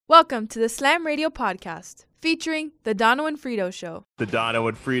Welcome to the Slam Radio Podcast, featuring The Dono and Frito Show. The Dono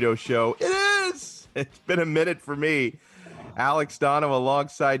and Frito Show. It is! It's been a minute for me. Alex Dono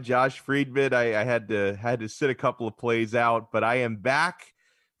alongside Josh Friedman. I had to sit a couple of plays out, but I am back.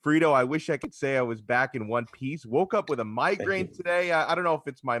 Frito, I wish I could say I was back in one piece. Woke up with a migraine today. I don't know if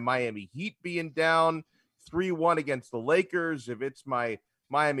it's my Miami Heat being down 3-1 against the Lakers, if it's my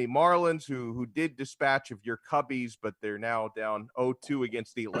Miami Marlins, who did dispatch of your Cubbies, but they're now down 0-2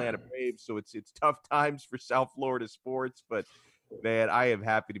 against the Atlanta Braves. So it's tough times for South Florida sports. But, man, I am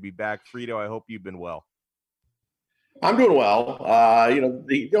happy to be back. Frito, I hope you've been well. I'm doing well.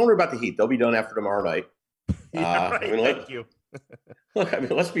 Don't worry about the Heat. They'll be done after tomorrow night. Thank you. Look,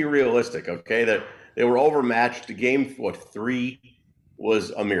 let's be realistic, okay? That they were overmatched. The game, 3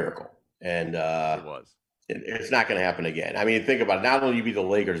 was a miracle. And it was. It's not going to happen again. I mean, think about it. Not only you beat the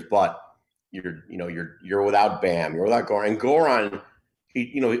Lakers, but you're without Bam, you're without Goran. And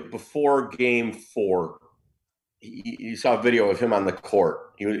Goran, before Game 4, you saw a video of him on the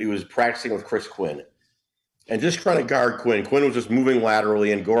court. He was practicing with Chris Quinn, and just trying to guard Quinn. Quinn was just moving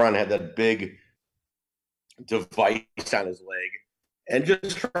laterally, and Goran had that big device on his leg, and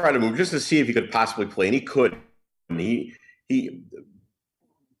just trying to move just to see if he could possibly play, and he could.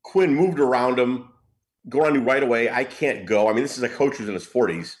 Quinn moved around him. Goran knew right away, I can't go. I mean, this is a coach who's in his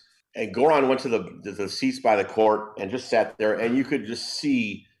 40s. And Goran went to the seats by the court and just sat there, and you could just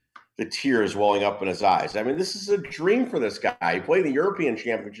see the tears welling up in his eyes. I mean, this is a dream for this guy. He played the European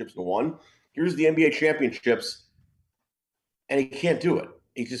Championships and won. Here's the NBA Championships, and he can't do it.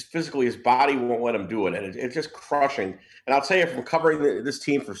 He just physically, his body won't let him do it, and it's just crushing. And I'll tell you, from covering this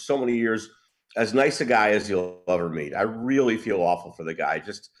team for so many years, as nice a guy as you'll ever meet, I really feel awful for the guy.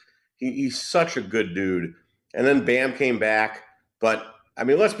 He's such a good dude. And then Bam came back. But, I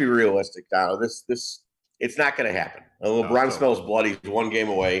mean, let's be realistic, Donald. This it's not going to happen. LeBron smells blood. He's one game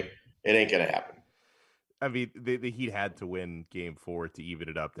away. It ain't going to happen. I mean, the Heat had to win Game 4 to even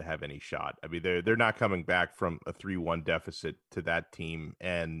it up to have any shot. I mean, they're not coming back from a 3-1 deficit to that team.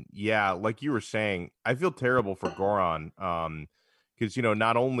 And, yeah, like you were saying, I feel terrible for Goran. Because,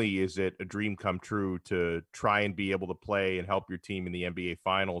 not only is it a dream come true to try and be able to play and help your team in the NBA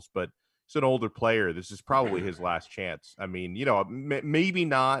Finals, but he's an older player. This is probably his last chance. I mean, maybe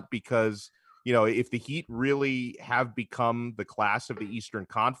not because, if the Heat really have become the class of the Eastern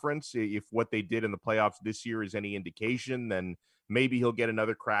Conference, if what they did in the playoffs this year is any indication, then maybe he'll get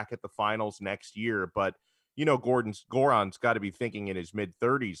another crack at the finals next year. But Goran's got to be thinking in his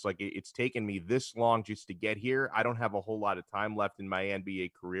mid-30s, like, it's taken me this long just to get here. I don't have a whole lot of time left in my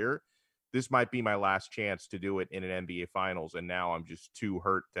NBA career. This might be my last chance to do it in an NBA Finals, and now I'm just too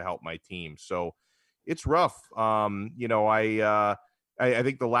hurt to help my team. So it's rough. I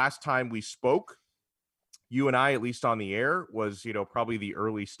think the last time we spoke, you and I, at least on the air, was, probably the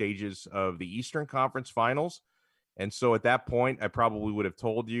early stages of the Eastern Conference Finals. And so at that point, I probably would have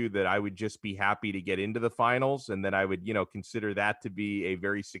told you that I would just be happy to get into the finals. And then I would, consider that to be a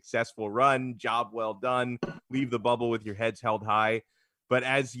very successful run, job well done, leave the bubble with your heads held high. But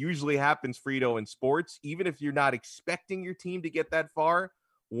as usually happens, Frito, in sports, even if you're not expecting your team to get that far,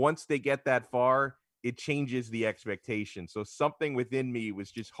 once they get that far, it changes the expectation. So something within me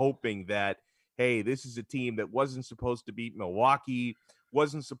was just hoping that, hey, this is a team that wasn't supposed to beat Milwaukee,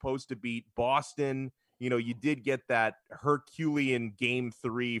 wasn't supposed to beat Boston. You did get that Herculean Game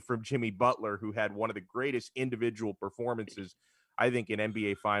 3 from Jimmy Butler, who had one of the greatest individual performances, I think, in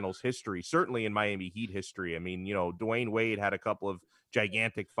NBA Finals history, certainly in Miami Heat history. I mean, Dwayne Wade had a couple of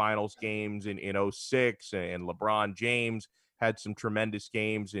gigantic Finals games in 2006, and LeBron James had some tremendous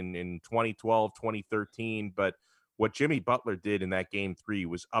games in 2012, 2013. But what Jimmy Butler did in that Game 3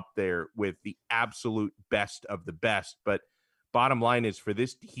 was up there with the absolute best of the best. But bottom line is, for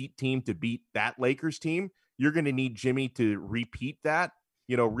this Heat team to beat that Lakers team, you're going to need Jimmy to repeat that,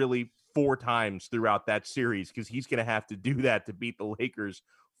 really 4 times throughout that series, because he's going to have to do that to beat the Lakers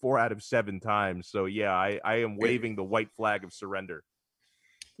 4 out of 7 times. So, yeah, I am waving the white flag of surrender.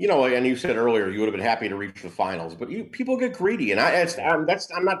 And you said earlier you would have been happy to reach the finals, but people get greedy, and I'm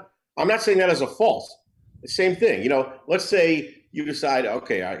not saying that as a false. The same thing. Let's say you decide,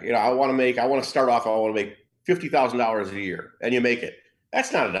 okay, I want to start off. I want to make $50,000 a year, and you make it.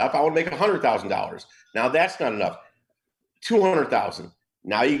 That's not enough. I want to make $100,000. Now that's not enough. $200,000.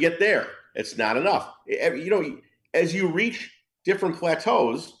 Now you get there. It's not enough. As you reach different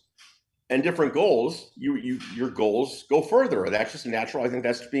plateaus and different goals, your goals go further. That's just natural. I think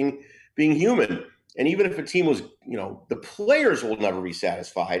that's being human. And even if a team was, the players will never be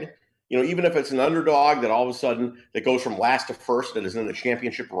satisfied. Even if it's an underdog that all of a sudden that goes from last to first, that is in the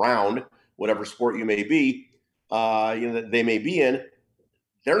championship round, whatever sport you may be, that they may be in,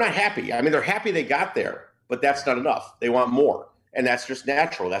 they're not happy. I mean, they're happy they got there, but that's not enough. They want more. And that's just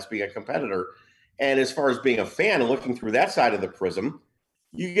natural. That's being a competitor. And as far as being a fan and looking through that side of the prism,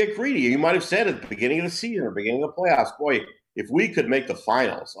 you get greedy. You might have said at the beginning of the season or beginning of the playoffs, boy, if we could make the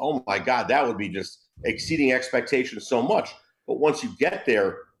finals, oh my God, that would be just exceeding expectations so much. But once you get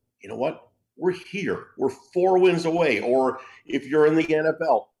there, you know what? We're here. We're 4 wins away. Or if you're in the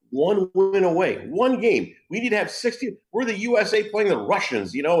NFL, 1 win away, 1 game. We need to have 60. We're the USA playing the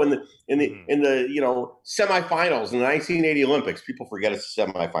Russians, in the semifinals in the 1980 Olympics. People forget it's the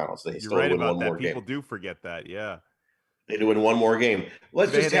semifinals. They still win one more game. People do forget that. Yeah. They do win 1 more game.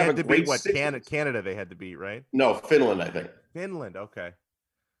 Let's just have a great Canada they had to beat, right? No, Finland, I think. Finland, okay.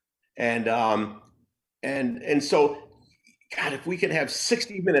 And so, God, if we can have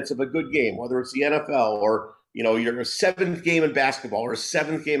 60 minutes of a good game, whether it's the NFL or your 7th game in basketball or a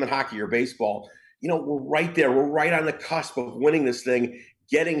 7th game in hockey or baseball, we're right there. We're right on the cusp of winning this thing.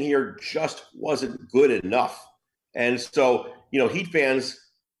 Getting here just wasn't good enough. And so, Heat fans,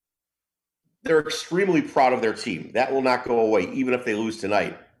 they're extremely proud of their team. That will not go away, even if they lose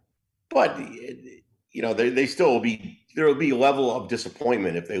tonight. But, they still will be, there will be a level of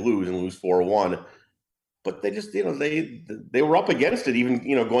disappointment if they lose 4-1. But they just, they were up against it even,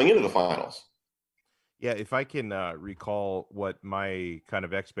 going into the finals. Yeah, if I can recall what my kind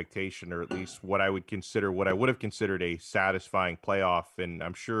of expectation, or at least what I would have considered a satisfying playoff, and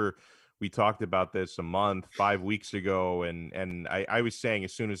I'm sure we talked about this 5 weeks ago, and I was saying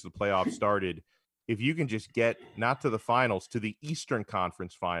as soon as the playoffs started, if you can just get not to the finals, to the Eastern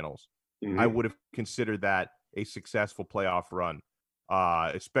Conference Finals, I would have considered that a successful playoff run.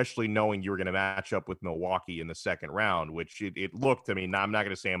 Especially knowing you were going to match up with Milwaukee in the second round, which it looked, I'm not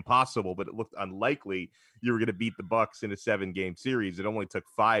going to say impossible, but it looked unlikely you were going to beat the Bucks in a 7-game series. It only took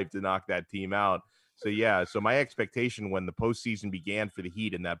 5 to knock that team out. So, yeah, so my expectation when the postseason began for the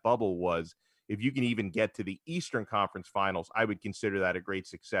Heat in that bubble was if you can even get to the Eastern Conference Finals, I would consider that a great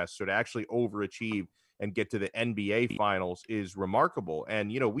success. So to actually overachieve and get to the NBA Finals is remarkable. And,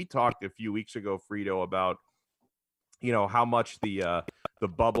 we talked a few weeks ago, Frito, about how much the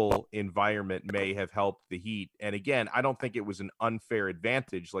bubble environment may have helped the Heat. And again, I don't think it was an unfair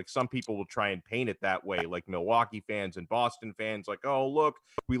advantage. Like some people will try and paint it that way, like Milwaukee fans and Boston fans, like, oh, look,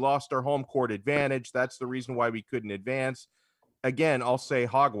 we lost our home court advantage. That's the reason why we couldn't advance. Again, I'll say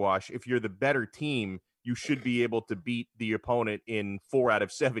hogwash. If you're the better team, you should be able to beat the opponent in 4 out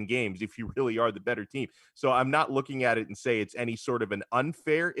of 7 games if you really are the better team. So I'm not looking at it and say it's any sort of an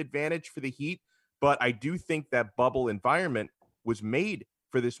unfair advantage for the Heat. But I do think that bubble environment was made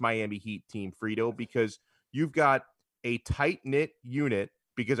for this Miami Heat team, Frito, because you've got a tight-knit unit,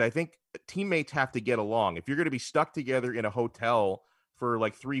 because I think teammates have to get along. If you're going to be stuck together in a hotel for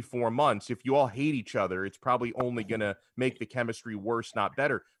like 3-4 months, if you all hate each other, it's probably only going to make the chemistry worse, not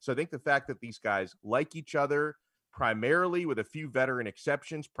better. So I think the fact that these guys like each other, primarily with a few veteran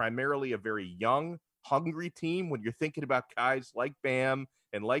exceptions, primarily a very young, hungry team, when you're thinking about guys like Bam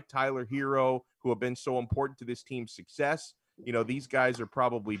and like Tyler Hero, who have been so important to this team's success. These guys are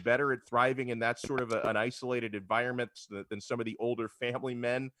probably better at thriving in that sort of an isolated environment than some of the older family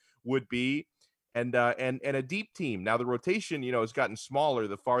men would be. And a deep team. Now the rotation, has gotten smaller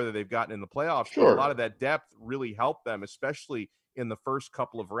the farther they've gotten in the playoffs. Sure. A lot of that depth really helped them, especially in the first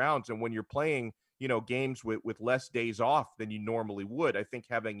couple of rounds. And when you're playing, games with less days off than you normally would, I think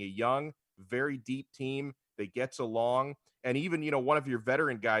having a young, very deep team that gets along, and even, one of your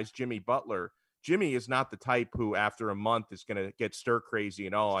veteran guys, Jimmy Butler, Jimmy is not the type who after a month is going to get stir crazy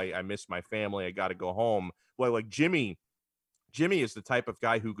and, I miss my family, I got to go home. Well, like Jimmy is the type of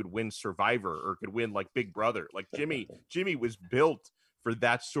guy who could win Survivor or could win like Big Brother. Like Jimmy was built for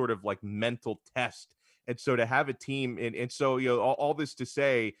that sort of like mental test. And so to have a team and so, all this to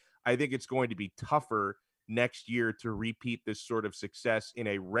say, I think it's going to be tougher next year to repeat this sort of success in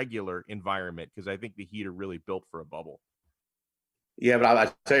a regular environment, because I think the Heat are really built for a bubble. Yeah, but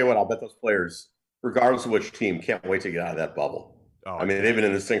I'll tell you what, I'll bet those players, regardless of which team, can't wait to get out of that bubble. Oh, I mean, they've been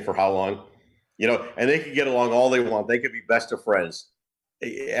in this thing for how long? And they could get along all they want. They could be best of friends.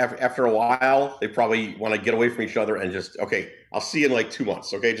 After a while, they probably want to get away from each other and just, okay, I'll see you in like 2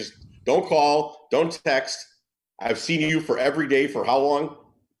 months. Okay, just don't call, don't text. I've seen you for every day for how long?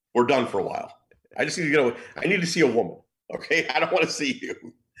 We're done for a while. I just need to get away. I need to see a woman. Okay, I don't want to see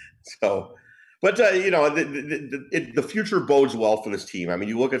you. So, but the future bodes well for this team. I mean,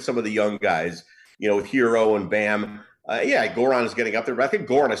 you look at some of the young guys, with Hero and Bam. Goran is getting up there, but I think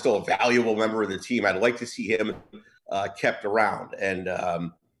Goran is still a valuable member of the team. I'd like to see him kept around, and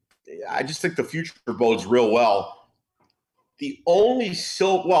I just think the future bodes real well. The only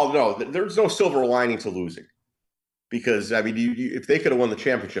there's no silver lining to losing. because, I mean, if they could have won the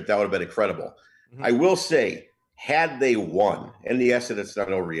championship, that would have been incredible. Mm-hmm. I will say, had they won, and yes, it's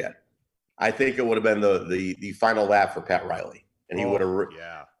not over yet, I think it would have been the final lap for Pat Riley, and he would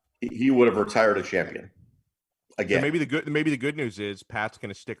have retired a champion again. So maybe the good news is Pat's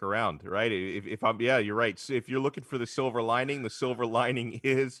going to stick around, right? You're right. So if you're looking for the silver lining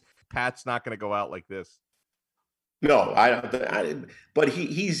is Pat's not going to go out like this. No, but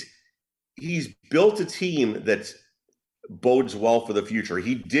he's built a team that bodes well for the future.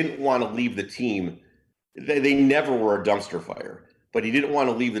 He didn't want to leave the team. They never were a dumpster fire, but he didn't want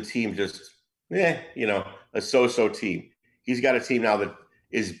to leave the team just, a so-so team. He's got a team now that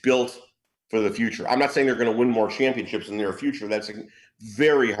is built for the future. I'm not saying they're going to win more championships in the near future. That's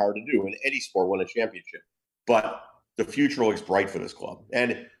very hard to do in any sport, win a championship. But the future looks bright for this club.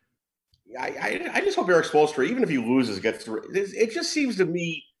 And I just hope Erik Spoelstra, even if he loses, gets through. It just seems to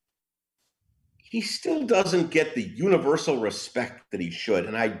me he still doesn't get the universal respect that he should,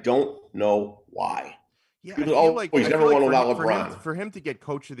 and I don't know why. Yeah, he's never won without LeBron. For him to get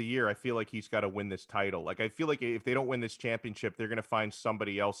Coach of the Year, I feel like he's got to win this title. Like, I feel like if they don't win this championship, they're going to find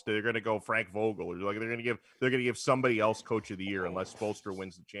somebody else. They're going to go Frank Vogel, or like they're going to give somebody else Coach of the Year unless Spoelstra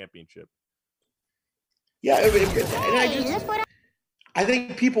wins the championship. Yeah, and I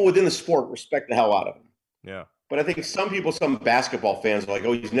think people within the sport respect the hell out of him. Yeah, but I think some basketball fans are like,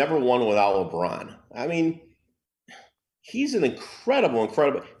 oh, he's never won without LeBron. I mean, he's an incredible.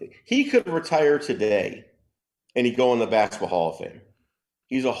 He could retire today. And he'd go in the Basketball Hall of Fame.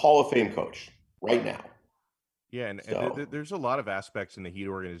 He's a Hall of Fame coach right now. Yeah, and there's a lot of aspects in the Heat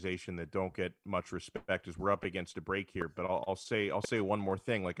organization that don't get much respect as we're up against a break here. But I'll say one more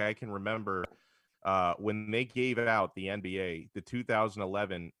thing. Like, I can remember when they gave out the NBA, the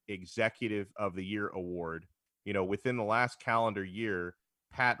 2011 Executive of the Year award. Within the last calendar year,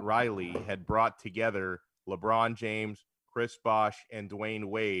 Pat Riley had brought together LeBron James, Chris Bosh, and Dwayne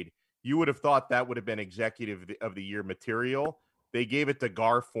Wade. You would have thought that would have been Executive of the Year material. They gave it to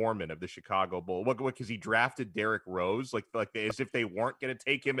Gar Forman of the Chicago Bulls. Because he drafted Derrick Rose, like as if they weren't going to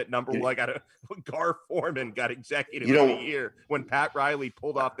take him at number one. Gar Forman got Executive of the Year when Pat Riley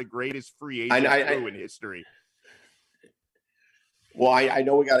pulled off the greatest free agent in history. Well, I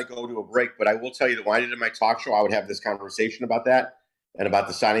know we got to go to a break, but I will tell you that when I did my talk show, I would have this conversation about that and about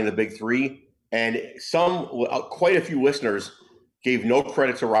the signing of the Big Three. And quite a few listeners gave no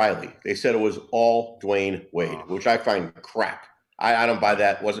credit to Riley. They said it was all Dwayne Wade, which I find crap. I don't buy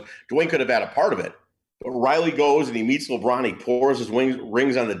that. Dwayne could have had a part of it. But Riley goes and he meets LeBron. He pours his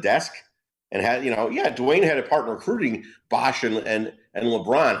rings on the desk and Dwayne had a part in recruiting Bosh and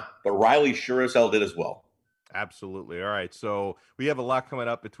LeBron, but Riley sure as hell did as well. Absolutely. All right. So we have a lot coming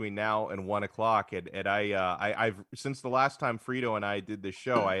up between now and 1 o'clock. And I've since the last time Frito and I did this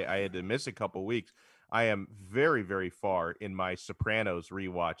show, I had to miss a couple weeks. I am very, very far in my Sopranos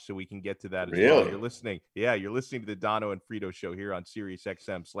rewatch, so we can get to that as well. You're listening. Yeah, you're listening to the Dono and Frito show here on Sirius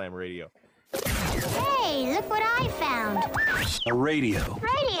XM Slam Radio. Hey, look what I found. A radio.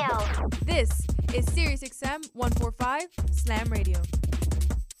 This is Sirius XM 145 Slam Radio.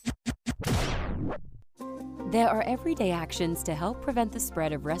 There are everyday actions to help prevent the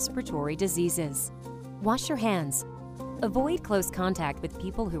spread of respiratory diseases. Wash your hands. Avoid close contact with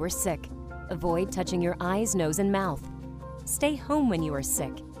people who are sick. Avoid touching your eyes, nose, and mouth. Stay home when you are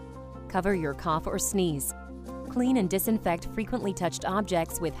sick. Cover your cough or sneeze. Clean and disinfect frequently touched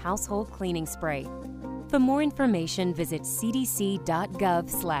objects with household cleaning spray. For more information, visit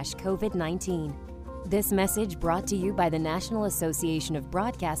cdc.gov/COVID-19. This message brought to you by the National Association of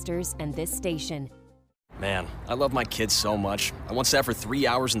Broadcasters and this station. Man, I love my kids so much. I once sat for 3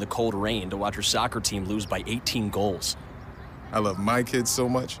 hours in the cold rain to watch her soccer team lose by 18 goals. I love my kids so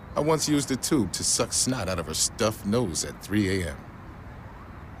much, I once used a tube to suck snot out of her stuffed nose at 3 a.m.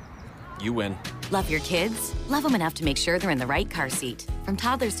 You win. Love your kids? Love them enough to make sure they're in the right car seat. From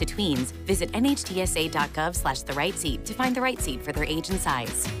toddlers to tweens, visit nhtsa.gov/the-right-seat to find the right seat for their age and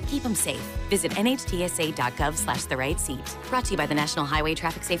size. Keep them safe. Visit nhtsa.gov/the-right-seat. Brought to you by the National Highway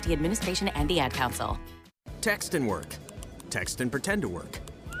Traffic Safety Administration and the Ad Council. Text and work. Text and pretend to work.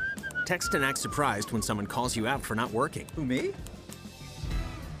 Text and act surprised when someone calls you out for not working. Who, me?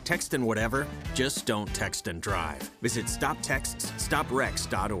 Text and whatever, just don't text and drive. Visit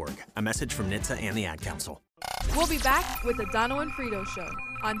StopTextsStopWrecks.org. A message from NHTSA and the Ad Council. We'll be back with the Dono and Frito show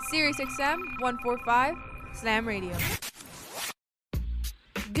on Sirius XM 145 Slam Radio.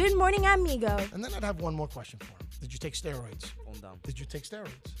 Good morning, amigo. And then I'd have one more question for him. Did you take steroids? Did you take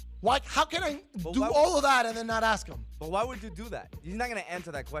steroids? Why? How can I do all of that and then not ask him? But why would you do that? He's not going to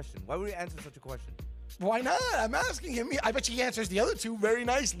answer that question. Why would you answer such a question? Why not? I'm asking him. I bet he answers the other two very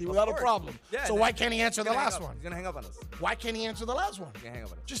nicely without a problem. Yeah, so why can't he answer the last one? He's going to hang up on us. Why can't he answer the last one? He's going to hang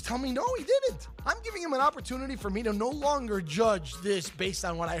up on us. Just tell me no, he didn't. I'm giving him an opportunity for me to no longer judge this based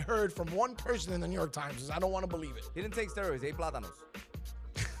on what I heard from one person in the New York Times, because I don't want to believe it. He didn't take steroids. He ate plátanos.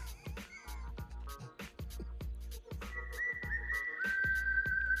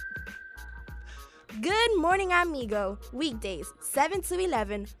 Good morning, amigo. Weekdays, 7 to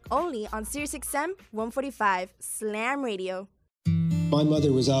 11, only on SiriusXM 145 Slam Radio. My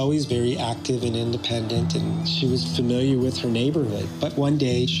mother was always very active and independent, and she was familiar with her neighborhood. But one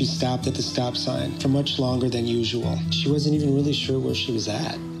day, she stopped at the stop sign for much longer than usual. She wasn't even really sure where she was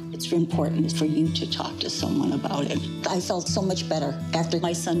at. It's important for you to talk to someone about it. I felt so much better after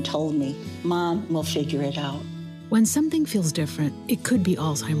my son told me, Mom, we'll figure it out. When something feels different, it could be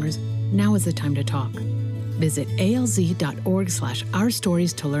Alzheimer's. Now is the time to talk. Visit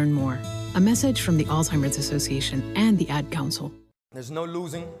alz.org/ourstories to learn more. A message from the Alzheimer's Association and the Ad Council. There's no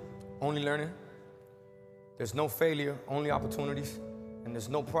losing, only learning. There's no failure, only opportunities. And there's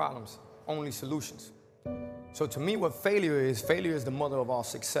no problems, only solutions. So to me, what failure is the mother of all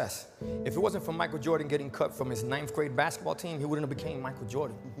success. If it wasn't for Michael Jordan getting cut from his 9th grade basketball team, he wouldn't have became Michael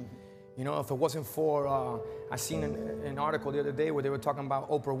Jordan. You know, if it wasn't for, I seen an article the other day where they were talking about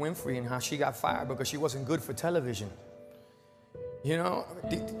Oprah Winfrey and how she got fired because she wasn't good for television. You know,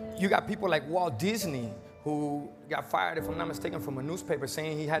 you got people like Walt Disney who got fired, if I'm not mistaken, from a newspaper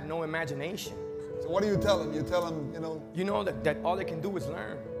saying he had no imagination. So what do you tell him? You tell him, You know that all they can do is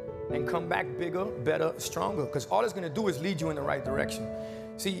learn and come back bigger, better, stronger, because all it's gonna do is lead you in the right direction.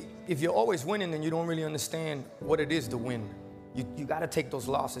 See, if you're always winning, then you don't really understand what it is to win. You gotta take those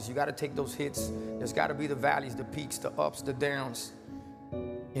losses, you gotta take those hits. There's gotta be the valleys, the peaks, the ups, the downs.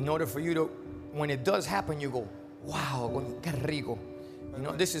 In order for you to, when it does happen, you go, wow, qué rico. You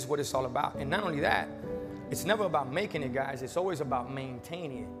know, this is what it's all about. And not only that, it's never about making it, guys. It's always about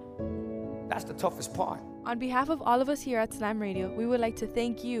maintaining it. That's the toughest part. On behalf of all of us here at Slam Radio, we would like to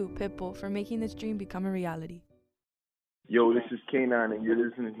thank you, Pitbull, for making this dream become a reality. Yo, this is K9, and you're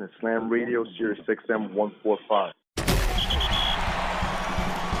listening to Slam Radio, SiriusXM 145.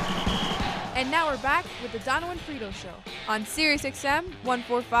 And now we're back with the Dono and Frito Show on SiriusXM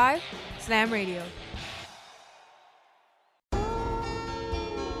 145 Slam Radio.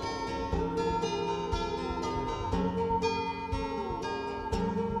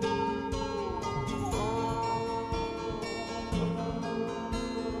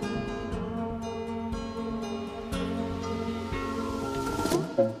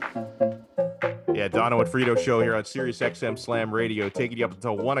 Yeah, Dono and Frito Show here on SiriusXM Slam Radio, taking you up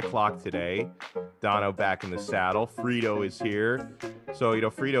until 1 o'clock today. Dono back in the saddle. Frito is here. So,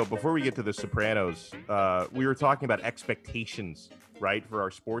 Frito, before we get to the Sopranos, we were talking about expectations, right, for our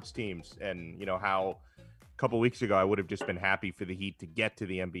sports teams, and, how a couple weeks ago I would have just been happy for the Heat to get to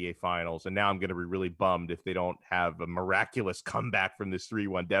the NBA Finals, and now I'm going to be really bummed if they don't have a miraculous comeback from this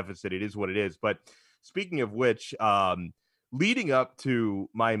 3-1 deficit. It is what it is. But speaking of which, leading up to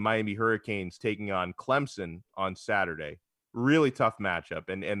my Miami Hurricanes taking on Clemson on Saturday, really tough matchup.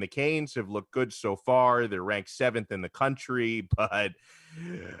 And the Canes have looked good so far. They're ranked 7th in the country, but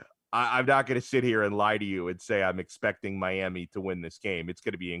I'm not going to sit here and lie to you and say I'm expecting Miami to win this game. It's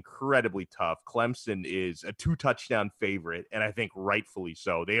going to be incredibly tough. Clemson is a 2-touchdown favorite, and I think rightfully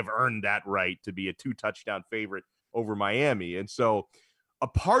so. They have earned that right to be a 2-touchdown favorite over Miami. And so a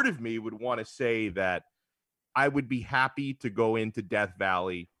part of me would want to say that I would be happy to go into Death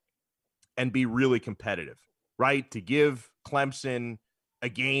Valley and be really competitive, right? To give Clemson a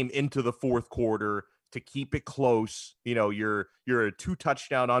game into the fourth quarter, to keep it close. You're a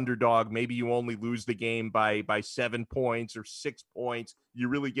 2-touchdown underdog. Maybe you only lose the game by 7 points or 6 points. You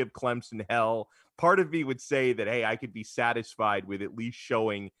really give Clemson hell. Part of me would say that, hey, I could be satisfied with at least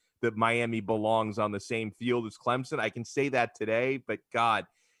showing that Miami belongs on the same field as Clemson. I can say that today, but God,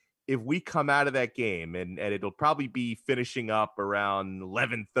 if we come out of that game, and it'll probably be finishing up around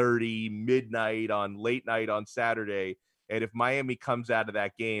 11:30, midnight on late night on Saturday, and if Miami comes out of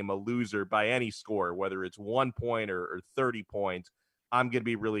that game a loser by any score, whether it's 1 point or 30 points, I'm going to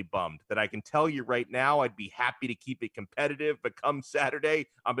be really bummed. That I can tell you right now, I'd be happy to keep it competitive, but come Saturday,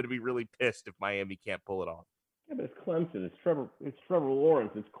 I'm going to be really pissed if Miami can't pull it off. Yeah, but it's Clemson. It's Trevor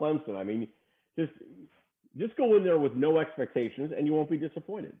Lawrence. It's Clemson. I mean, just go in there with no expectations, and you won't be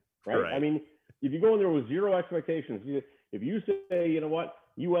disappointed. Right? I mean, if you go in there with zero expectations, if you say, you know what,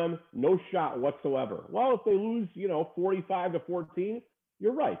 no shot whatsoever. Well, if they lose, 45-14,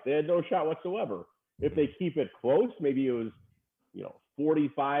 you're right. They had no shot whatsoever. If they keep it close, maybe it was,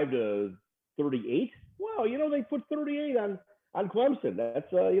 45-38. Well, they put 38 on Clemson.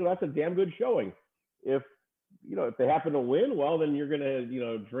 That's a damn good showing. if they happen to win, well, then you're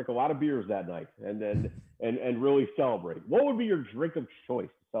gonna drink a lot of beers that night and really celebrate. What would be your drink of choice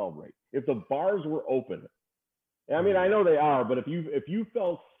to celebrate if the bars were open? I mean, I know they are, but if you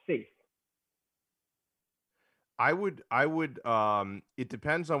felt safe. I would it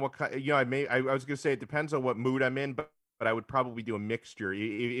depends on what kind, I was going to say it depends on what mood I'm in, but I would probably do a mixture.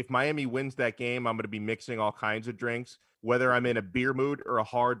 If Miami wins that game, I'm going to be mixing all kinds of drinks, whether I'm in a beer mood or a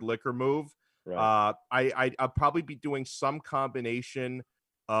hard liquor move. Right. I'll probably be doing some combination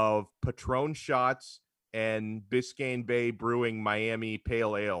of Patron shots and Biscayne Bay Brewing Miami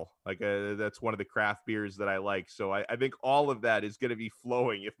Pale Ale. Like that's one of the craft beers that I like. So I think all of that is going to be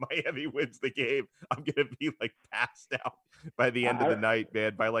flowing. If Miami wins the game, I'm going to be like passed out by the end of the night,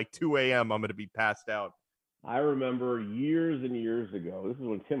 man. By like 2 a.m., I'm going to be passed out. I remember years and years ago, this is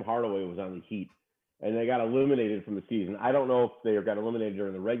when Tim Hardaway was on the Heat, and they got eliminated from the season. I don't know if they got eliminated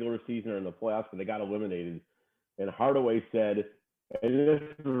during the regular season or in the playoffs, but they got eliminated. And Hardaway said, and this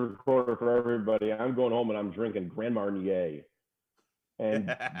is recorded for everybody, I'm going home and I'm drinking Grand Marnier.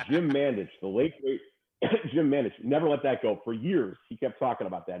 And Jim Mandich, the late great Jim Mandich, never let that go. For years, he kept talking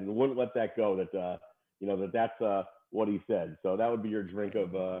about that and wouldn't let that go, that's what he said. So that would be your drink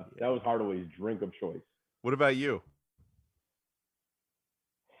of, that was Hardaway's drink of choice. What about you?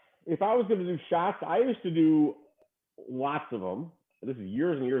 If I was going to do shots, I used to do lots of them. This is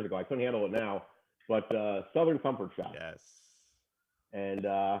years and years ago. I couldn't handle it now, but Southern Comfort shots. Yes. And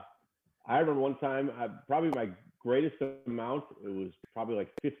I remember one time, probably my greatest amount, it was probably like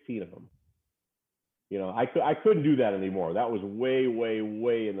 15 of them. I couldn't do that anymore. That was way, way,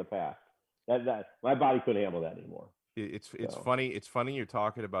 way in the past. That my body couldn't handle that anymore. It's funny. It's funny you're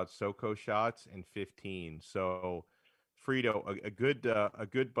talking about SoCo shots and 15. So, Frito, a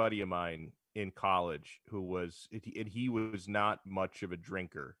good buddy of mine in college who was, and he was not much of a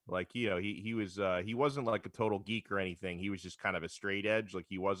drinker. Like, he wasn't like a total geek or anything. He was just kind of a straight edge. Like,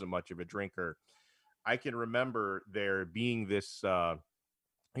 he wasn't much of a drinker. I can remember there being this, I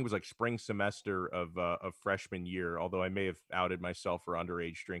think it was like spring semester of freshman year, although I may have outed myself for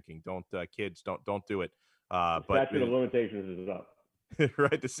underage drinking. Kids, don't do it. But statute of limitations is up.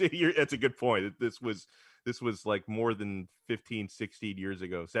 Right. That's a good point. This was like more than 15, 16 years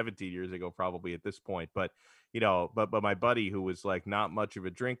ago, 17 years ago, probably at this point. But, but my buddy who was like not much of a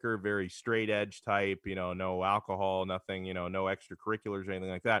drinker, very straight edge type, no alcohol, nothing, no extracurriculars or anything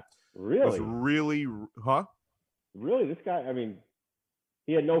like that. Really? Was really, huh? Really? This guy, I mean,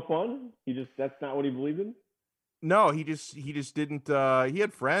 he had no fun. That's not what he believed in. No, he just didn't. He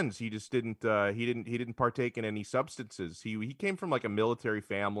had friends. He just didn't. He didn't partake in any substances. He came from like a military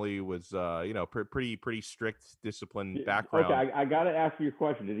family. Was pretty strict, disciplined background. Okay, I got to ask you a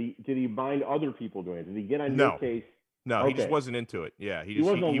question. Did he mind other people doing it? Did he get on your case? No, okay. He just wasn't into it. Yeah, he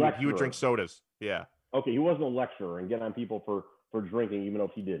would drink sodas. Yeah. Okay, he wasn't a lecturer and get on people for drinking, even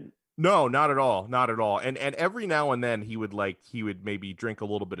though he didn't. No, not at all. Not at all. And every now and then he would maybe drink a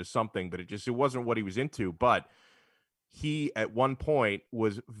little bit of something, but it wasn't what he was into. But he at one point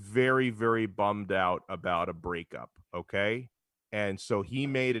was very, very bummed out about a breakup. Okay. And so he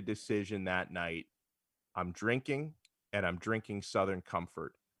made a decision that night. I'm drinking and I'm drinking Southern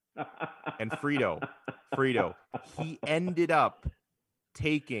Comfort. And Frito, he ended up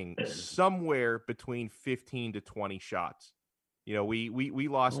taking somewhere between 15 to 20 shots. We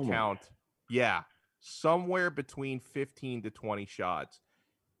lost count. Yeah. Somewhere between 15 to 20 shots.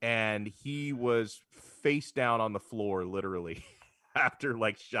 And he was face down on the floor, literally, after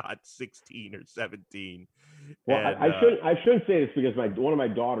like shot 16 or 17. Well, and, I shouldn't say this because one of my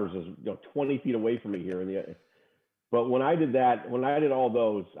daughters is 20 feet away from me here. But when I did all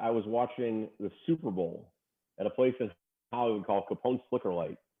those, I was watching the Super Bowl at a place in Hollywood called Capone's Flicker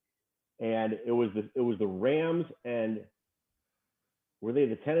Light, and it was the Rams, and were they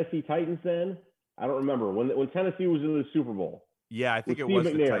the Tennessee Titans then? I don't remember when Tennessee was in the Super Bowl. Yeah, I think it was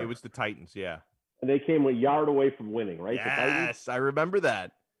the Titans. Yeah, and they came a yard away from winning, right? Yes, I remember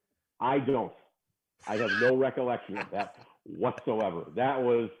that. I don't. I have no recollection of that whatsoever. That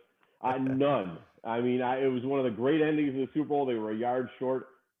was none. I mean, it was one of the great endings of the Super Bowl. They were a yard short.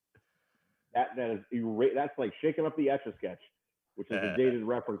 That's like shaking up the Etch-a-Sketch, which is a dated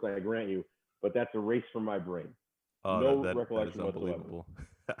reference, I grant you, but that's erased from my brain. No recollection whatsoever.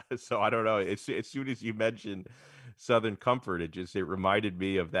 So I don't know. As soon as you mentioned Southern Comfort, it reminded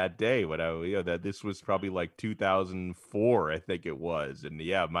me of that day when that this was probably like 2004, I think it was. And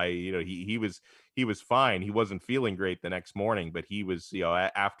yeah, he was fine. He wasn't feeling great the next morning, but he was,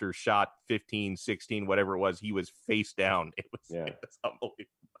 after shot 15, 16, whatever it was, he was face down. It was unbelievable.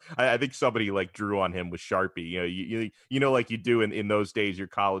 I think somebody like drew on him with Sharpie. You know, like you do in those days, your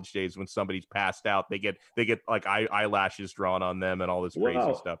college days, when somebody's passed out, they get like eyelashes drawn on them and all this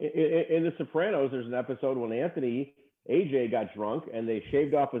crazy stuff. In The Sopranos, there's an episode when AJ got drunk and they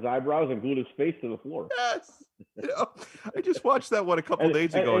shaved off his eyebrows and glued his face to the floor. Yes. I just watched that one a couple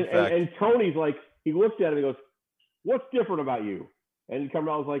days ago. And Tony's like, he looks at him and he goes, "What's different about you?" And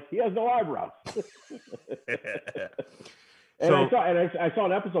Carmel's like, "He has no eyebrows." I saw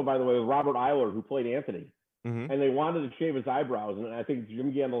an episode, by the way, with Robert Eiler, who played Anthony, and they wanted to shave his eyebrows, and I think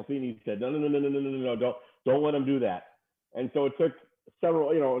Jim Gandolfini said, "No, don't let him do that." And so it took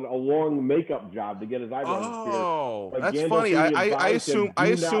several, a long makeup job to get his eyebrows. Oh, that's funny. I assumed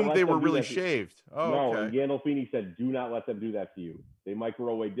they were really shaved. Oh, no, okay. And Gandolfini said, "Do not let them do that to you. They might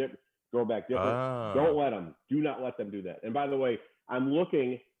grow back different. Don't let them. Do not let them do that." And by the way, I'm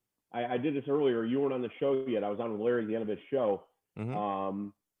looking. I did this earlier. You weren't on the show yet. I was on with Larry at the end of his show.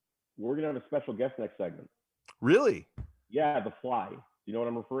 We're gonna have a special guest next segment. Really? Yeah, The Fly. You know what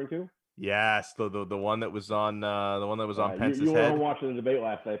I'm referring to? Yes, the one that was on Pence's you head. were watching the debate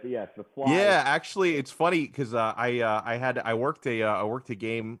last night, but yes, The Fly. Yeah, actually, it's funny because I worked a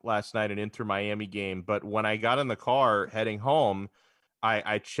game last night, an Inter Miami game. But when I got in the car heading home,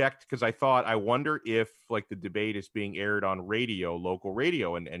 I checked because I wonder if like the debate is being aired on radio, local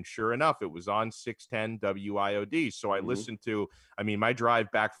radio, and sure enough, it was on 610 WIOD. So I listened to. I mean, my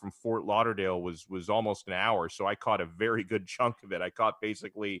drive back from Fort Lauderdale was almost an hour, so I caught a very good chunk of it. I caught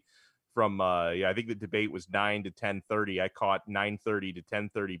basically from I think the debate was 9 to 10:30. I caught 9:30 to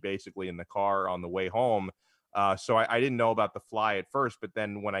 10:30 basically in the car on the way home. So I didn't know about The Fly at first, but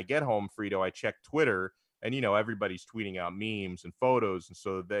then when I get home, Frito, I check Twitter. And, everybody's tweeting out memes and photos. And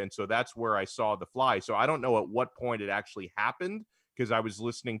so that's where I saw The Fly. So I don't know at what point it actually happened because I was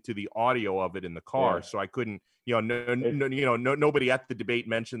listening to the audio of it in the car. Yeah. So I couldn't, nobody at the debate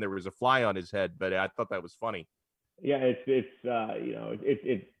mentioned there was a fly on his head, but I thought that was funny. Yeah, I think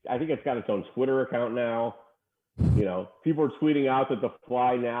it's got its own Twitter account now. People are tweeting out that The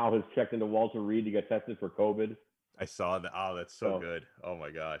Fly now has checked into Walter Reed to get tested for COVID. I saw that. Oh, that's so good. Oh my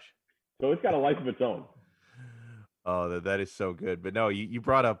gosh. So it's got a life of its own. Oh, that is so good. But no, you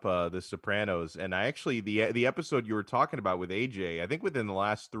brought up The Sopranos, and I actually the episode you were talking about with AJ, I think within the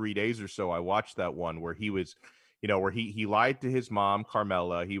last 3 days or so, I watched that one where he was, where he lied to his mom,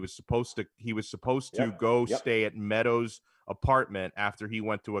 Carmela. He was supposed to go stay at Meadows' apartment after he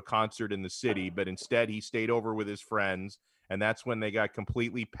went to a concert in the city, but instead he stayed over with his friends. And that's when they got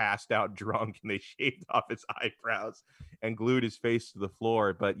completely passed out drunk and they shaved off his eyebrows and glued his face to the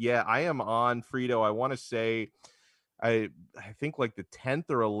floor. But yeah, I am on, Frito. I want to say, I think like the 10th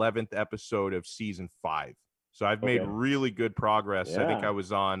or 11th episode of season 5. So I've made really good progress. Yeah. I think I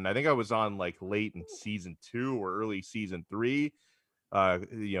was on like late in season 2 or early season 3. I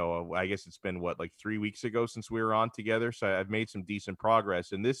guess it's been like 3 weeks ago since we were on together. So I've made some decent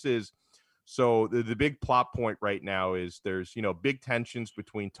progress. And this is, so the big plot point right now is there's, big tensions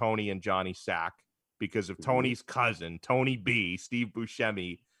between Tony and Johnny Sack because of Tony's cousin, Tony B, Steve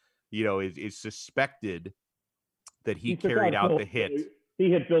Buscemi, is suspected that he carried out the hit.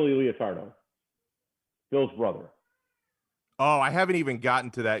 He hit Billy Leotardo, Phil's brother. Oh, I haven't even gotten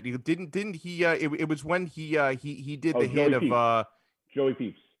to that. Didn't he? It was when he did the hit Peeps. of Joey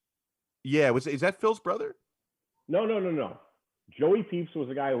Peeps. Yeah, is that Phil's brother? No. Joey Peeps was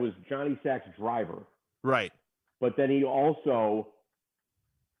the guy who was Johnny Sack's driver. Right. But then he also,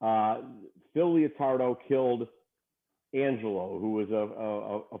 Phil Leotardo killed Angelo, who was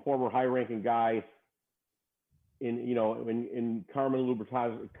a former high-ranking guy in Carmen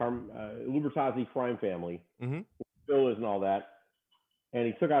Lubertazzi crime family. Phil is and all that. And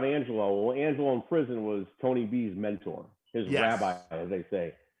he took out Angelo. Well, Angelo in prison was Tony B's mentor, his rabbi, as they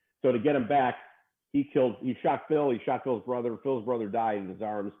say. So to get him back, he shot Phil, he shot Phil's brother. Phil's brother died in his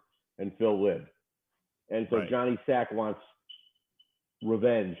arms, and Phil lived. And so Johnny Sack wants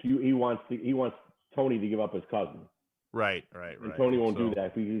revenge. He wants Tony to give up his cousin. Right. And Tony won't do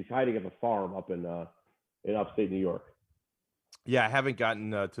that. He's hiding at the farm up in upstate New York. Yeah, I haven't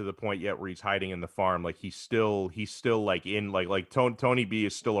gotten to the point yet where he's hiding in the farm. Like he's still like in like Tony B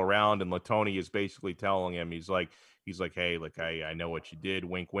is still around, and Tony is basically telling him he's like, hey, look, I know what you did,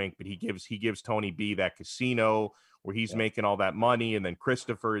 wink, wink. But he gives Tony B that casino where he's making all that money, and then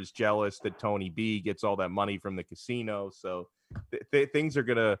Christopher is jealous that Tony B gets all that money from the casino. So things are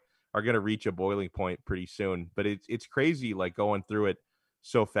gonna reach a boiling point pretty soon. But it's crazy, like going through it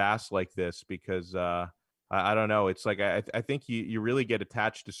so fast like this because I don't know. It's like I think you really get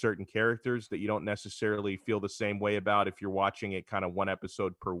attached to certain characters that you don't necessarily feel the same way about if you're watching it kind of one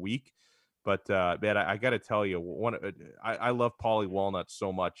episode per week. But man, I got to tell you, I love Paulie Walnut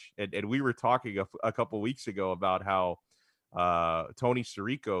so much, and we were talking a couple weeks ago about how Tony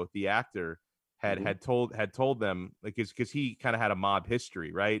Sirico, the actor, had told them, like, because he kind of had a mob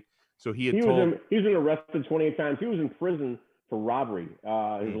history, right? So he was been arrested 28 times. He was in prison for robbery.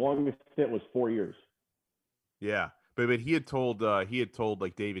 His longest stint was 4 years. Yeah, but he had told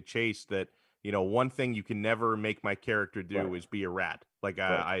like David Chase that, you know, one thing you can never make my character do is be a rat. Like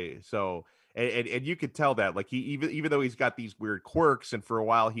and you could tell that, like, he even though he's got these weird quirks, and for a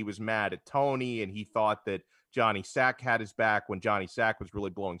while he was mad at Tony, and he thought that Johnny Sack had his back when Johnny Sack was really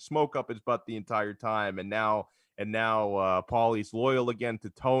blowing smoke up his butt the entire time, and now Paulie's loyal again to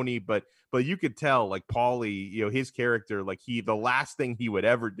Tony, but you could tell, like, Paulie, you know, his character, like, the last thing he would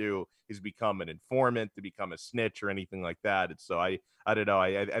ever do is become an informant, to become a snitch or anything like that. And so I don't know.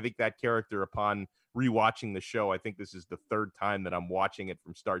 I think that character, upon rewatching the show, I think this is the third time that I'm watching it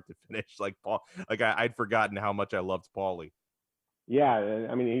from start to finish. Like, I'd forgotten how much I loved Paulie. Yeah,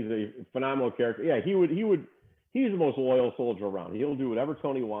 I mean, he's a phenomenal character. Yeah, he's the most loyal soldier around. He'll do whatever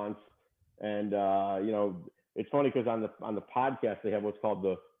Tony wants. And you know, it's funny because on the podcast they have what's called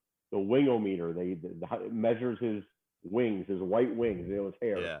the wingometer. It measures his wings, his white wings, you know, his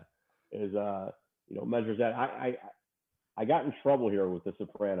hair. Yeah. Is you know, measures that. I got in trouble here with The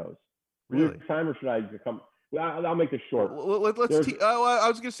Sopranos. Really? Time, or should I come? I'll make this short. Let's I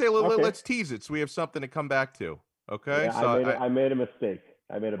was gonna say let's tease it so we have something to come back to. Okay. Yeah, so I made a mistake.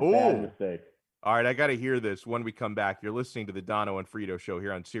 I made a bad mistake. All right, I got to hear this when we come back. You're listening to the Dono and Frito Show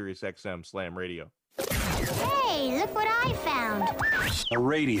here on Sirius XM Slam Radio. Hey, look what I found. A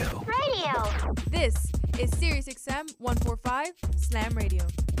radio. Radio. This is Sirius XM 145 Slam Radio.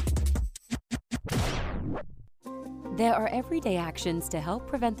 There are everyday actions to help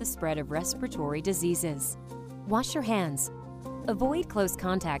prevent the spread of respiratory diseases. Wash your hands. Avoid close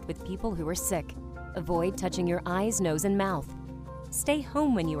contact with people who are sick. Avoid touching your eyes, nose, and mouth. Stay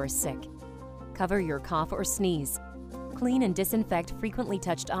home when you are sick. Cover your cough or sneeze. Clean and disinfect frequently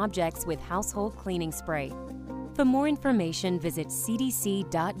touched objects with household cleaning spray. For more information, visit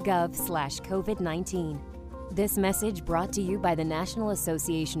cdc.gov/COVID-19. This message brought to you by the National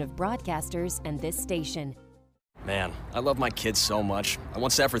Association of Broadcasters and this station. Man, I love my kids so much. I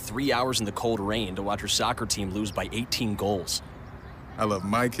once sat for 3 hours in the cold rain to watch her soccer team lose by 18 goals. I love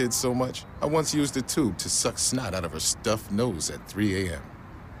my kids so much, I once used a tube to suck snot out of her stuffed nose at 3 a.m.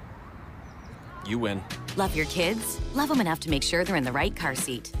 You win. Love your kids? Love them enough to make sure they're in the right car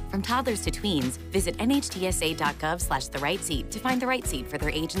seat. From toddlers to tweens, visit nhtsa.gov/the-right-seat to find the right seat for their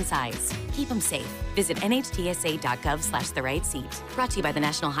age and size. Keep them safe. Visit nhtsa.gov/the-right-seat. Brought to you by the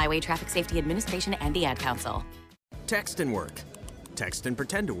National Highway Traffic Safety Administration and the Ad Council. Text and work. Text and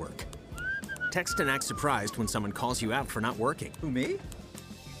pretend to work. Text and act surprised when someone calls you out for not working. Who, me?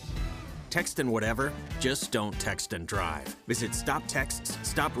 Text and whatever, just don't text and drive. Visit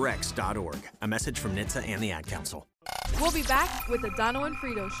StopTextsStopWrecks.org. A message from NHTSA and the Ad Council. We'll be back with the Dono and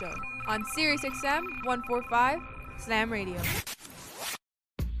Frito Show on Sirius XM 145 Slam Radio.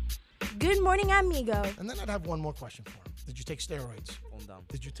 Good morning, amigo. And then I'd have one more question for him. Did you take steroids? Calm down.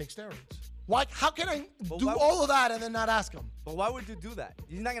 Did you take steroids? Why? How can I do all of that and then not ask him? But why would you do that?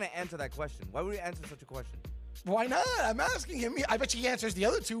 He's not going to answer that question. Why would he answer such a question? Why not? I'm asking him. I bet he answers the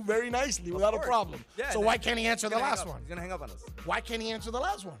other two very nicely without a problem. Yeah, so why can't he answer the last one? He's going to hang up on us. Why can't he answer the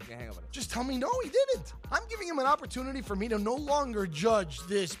last one? He's going to hang up on us. Just tell me no, he didn't. I'm giving him an opportunity for me to no longer judge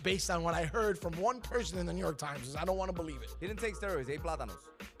this based on what I heard from one person in the New York Times. I don't want to believe it. He didn't take steroids. He ate plátanos.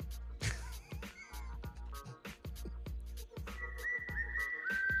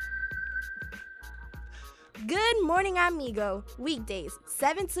 Good morning, amigo. Weekdays,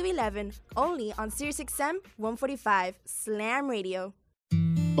 7 to 11, only on SiriusXM 145 Slam Radio.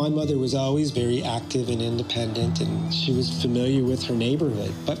 My mother was always very active and independent, and she was familiar with her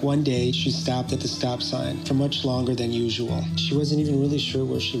neighborhood. But one day, she stopped at the stop sign for much longer than usual. She wasn't even really sure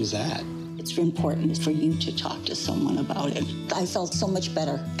where she was at. It's important for you to talk to someone about it. I felt so much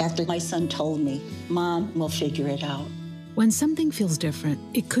better after my son told me, Mom, we'll figure it out. When something feels different,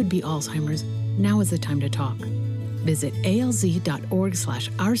 it could be Alzheimer's. Now is the time to talk. Visit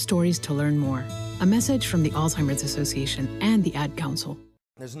alz.org/ourstories to learn more. A message from the Alzheimer's Association and the Ad Council.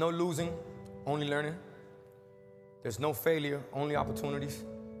 There's no losing, only learning. There's no failure, only opportunities.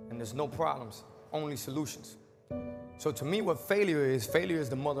 And there's no problems, only solutions. So to me, what failure is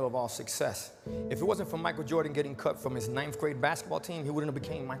the mother of all success. If it wasn't for Michael Jordan getting cut from his 9th grade basketball team, he wouldn't have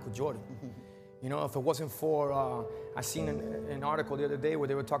became Michael Jordan. You know, if it wasn't for, I seen an article the other day where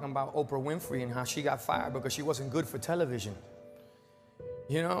they were talking about Oprah Winfrey and how she got fired because she wasn't good for television.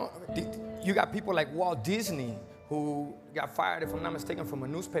 You know, you got people like Walt Disney who got fired, if I'm not mistaken, from a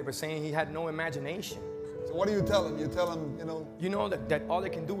newspaper saying he had no imagination. So what do you tell him? You tell him, You know that all they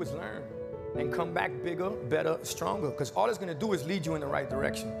can do is learn and come back bigger, better, stronger, because all it's going to do is lead you in the right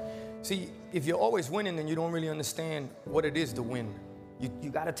direction. See, if you're always winning, then you don't really understand what it is to win. You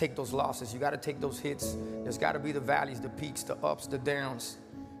got to take those losses. You got to take those hits. There's got to be the valleys, the peaks, the ups, the downs.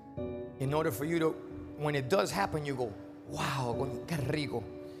 In order for you to, when it does happen, you go, wow, qué rico.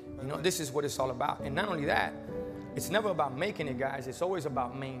 This is what it's all about. And not only that, it's never about making it, guys. It's always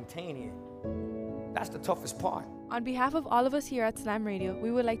about maintaining it. That's the toughest part. On behalf of all of us here at Slam Radio,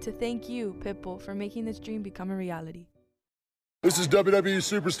 we would like to thank you, Pitbull, for making this dream become a reality. This is WWE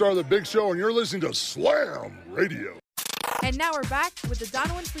Superstar The Big Show, and you're listening to Slam Radio. And now we're back with the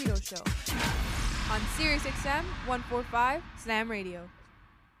Dono and Frito Show on Sirius XM 145 Slam Radio.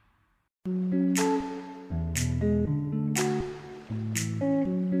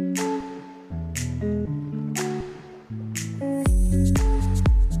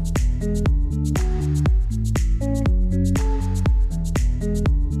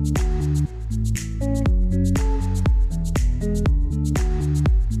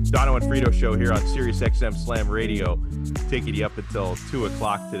 Dono and Frito Show here on Sirius XM Slam Radio, taking you up until 2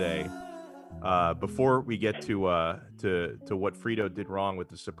 o'clock today. Before we get to what Frito did wrong with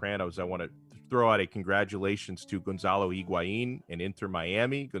The Sopranos, I want to throw out a congratulations to Gonzalo Higuain in Inter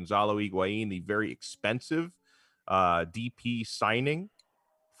Miami. Gonzalo Higuain, the very expensive DP signing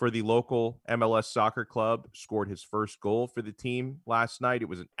for the local MLS soccer club, scored his first goal for the team last night. It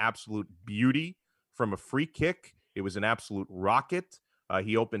was an absolute beauty from a free kick. It was an absolute rocket.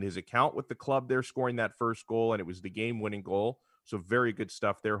 He opened his account with the club there, scoring that first goal, and it was the game-winning goal. So very good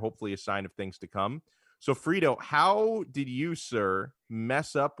stuff there. Hopefully a sign of things to come. So, Frito, how did you, sir,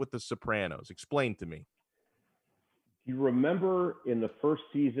 mess up with The Sopranos? Explain to me. Do you remember in the first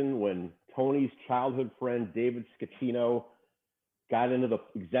season when Tony's childhood friend, David Scatino, got into the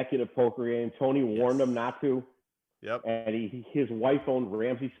executive poker game? Tony warned him not to. Yep. And his wife owned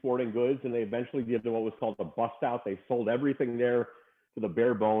Ramsey Sporting Goods, and they eventually did what was called a bust out. They sold everything there to the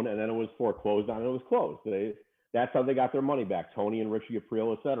bare bone, and then it was foreclosed on, and it was closed. That's how they got their money back, Tony and Richie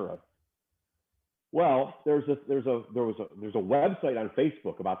Aprile, et cetera. Well, there's a website on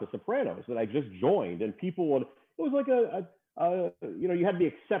Facebook about The Sopranos that I just joined, and people would, it was like you had to be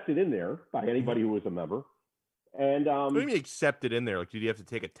accepted in there by anybody who was a member. And what do you mean accepted in there? Like, did you have to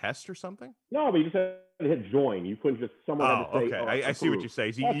take a test or something? No, but you just had to hit join. You couldn't just someone had to say, okay. I see what you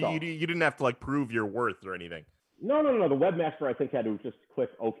say. So you didn't have to like prove your worth or anything. No. The webmaster, I think, had to just click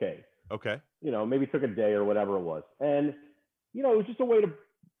OK. Okay. Maybe it took a day or whatever it was. And, it was just a way to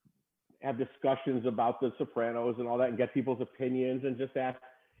have discussions about The Sopranos and all that and get people's opinions and just ask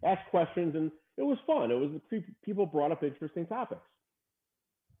questions. And it was fun. People brought up interesting topics.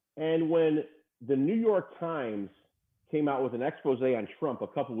 And when the New York Times came out with an expose on Trump a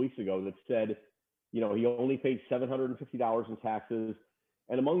couple weeks ago that said, he only paid $750 in taxes.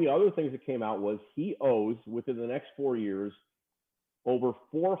 And among the other things that came out was he owes, within the next 4 years, over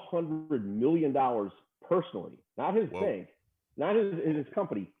 $400 million personally, not his bank, not his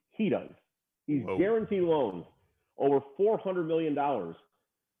company. He does. He's guaranteed loans over $400 million.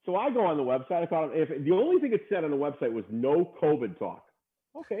 So I go on the website. I thought if the only thing it said on the website was no COVID talk.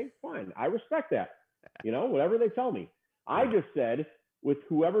 Okay, fine. I respect that. Whatever they tell me. I just said with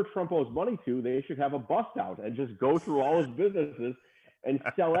whoever Trump owes money to, they should have a bust out and just go through all his businesses and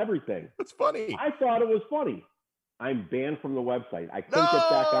sell everything. That's funny. I thought it was funny. I'm banned from the website. I couldn't get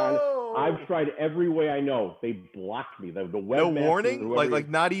back on. I've tried every way I know. They blocked me. The webmaster, no warning? Like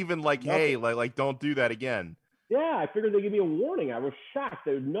not even like, nothing. Hey, like don't do that again. Yeah, I figured they'd give me a warning. I was shocked.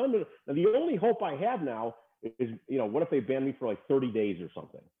 There's none of now, the only hope I have now is, what if they ban me for like 30 days or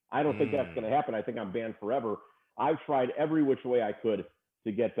something? I don't think that's going to happen. I think I'm banned forever. I've tried every which way I could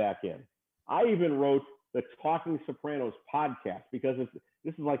to get back in. I even wrote the Talking Sopranos podcast because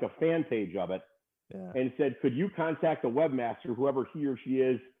this is like a fan page of it. Yeah. And said, could you contact the webmaster, whoever he or she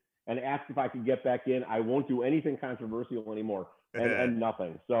is, and ask if I could get back in? I won't do anything controversial anymore, and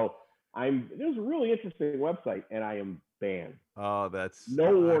nothing. So it was a really interesting website, and I am banned. Oh, that's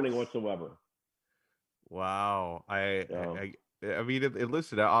no warning whatsoever. Wow. I mean,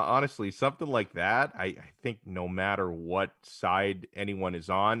 listen, honestly, something like that, I think no matter what side anyone is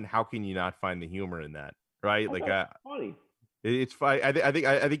on, how can you not find the humor in that, right? That's funny. It's fine. I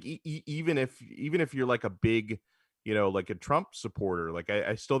think even if you're like a big, like a Trump supporter, like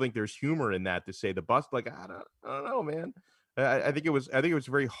I still think there's humor in that to say the bust. Like I don't know, man. I think it was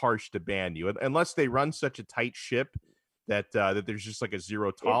very harsh to ban you unless they run such a tight ship that there's just like a zero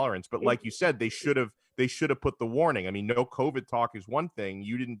tolerance. But like you said, they should have put the warning. I mean, no COVID talk is one thing.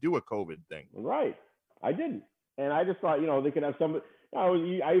 You didn't do a COVID thing, right? I didn't. And I just thought, they could have somebody.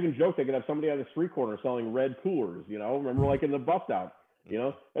 I even joked they could have somebody on the street corner selling red coolers. Remember like in the bust out.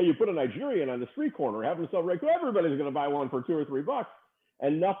 Hey, you put a Nigerian on the street corner, have them sell red coolers. Everybody's going to buy one for $2 or $3,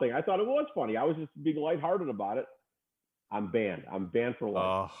 and nothing. I thought it was funny. I was just being lighthearted about it. I'm banned. I'm banned for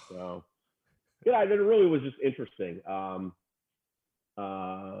life. So it really was just interesting.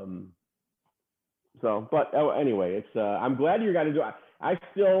 Anyway, it's I'm glad you got to do it. I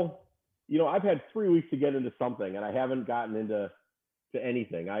still, I've had 3 weeks to get into something, and I haven't gotten into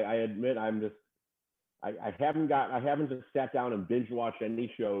anything. I admit I haven't just sat down and binge watched any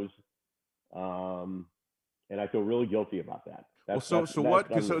shows, and I feel really guilty about that.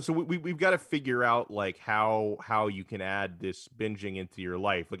 We've got to figure out like how you can add this binging into your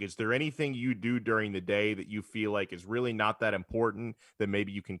life. Like, is there anything you do during the day that you feel like is really not that important that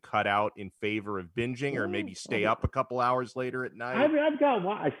maybe you can cut out in favor of binging, or maybe stay up a couple hours later at night?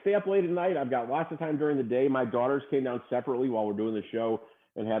 I stay up late at night. I've got lots of time during the day. My daughters came down separately while we're doing the show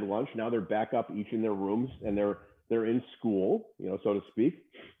and had lunch. Now they're back up each in their rooms, and they're in school, so to speak,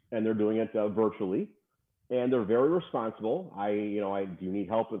 and they're doing it virtually. And they're very responsible. Do you need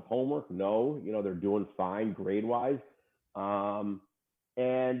help with homework? No, they're doing fine grade wise. And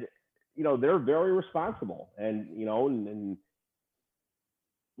they're very responsible. And, and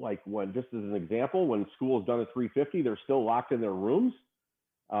like when, just as an example, when school is done at 3:50, they're still locked in their rooms.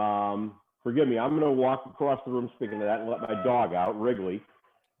 Forgive me, I'm going to walk across the room, speaking of that, and let my dog out, Wrigley.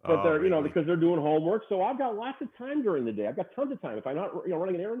 But they're, because they're doing homework. So I've got lots of time during the day. I've got tons of time. If I'm not,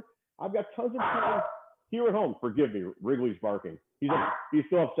 running an errand, I've got tons of time. Here at home, forgive me, Wrigley's barking. He's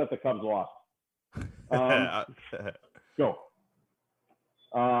still upset the Cubs lost. Go.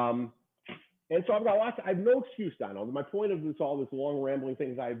 And so I've got I have no excuse, Donald. My point of all this long rambling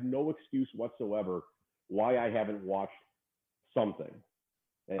thing is I have no excuse whatsoever why I haven't watched something.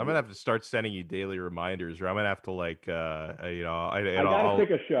 And I'm gonna have to start sending you daily reminders, or I'm gonna have to I gotta pick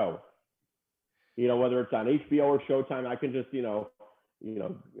a show. Whether it's on HBO or Showtime, I can just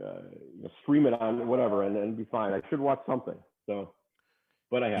stream it on whatever and be fine. I should watch something. So,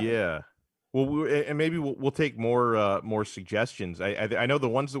 but I haven't. Yeah. Well, and maybe we'll take more suggestions. I know the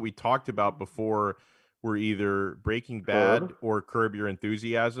ones that we talked about before were either Breaking Bad or Curb Your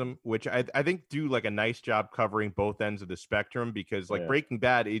Enthusiasm, which I think do like a nice job covering both ends of the spectrum, because Breaking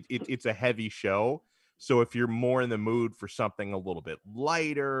Bad, it's a heavy show. So if you're more in the mood for something a little bit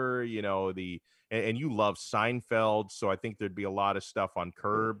lighter, and you love Seinfeld, so I think there'd be a lot of stuff on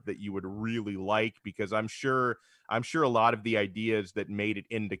Curb that you would really like, because I'm sure a lot of the ideas that made it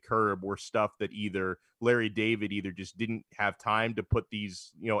into Curb were stuff that either Larry David just didn't have time to put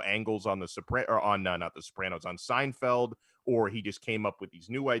these, angles on on Seinfeld, or he just came up with these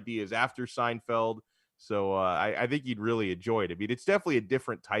new ideas after Seinfeld. So I think you'd really enjoy it. I mean, it's definitely a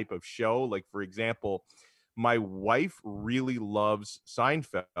different type of show. Like, for example, my wife really loves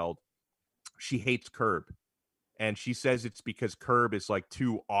Seinfeld. She hates Curb. And she says it's because Curb is like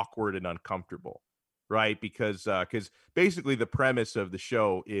too awkward and uncomfortable, right? Because basically the premise of the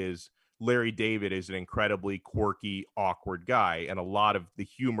show is Larry David is an incredibly quirky, awkward guy. And a lot of the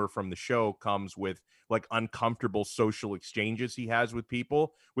humor from the show comes with like uncomfortable social exchanges he has with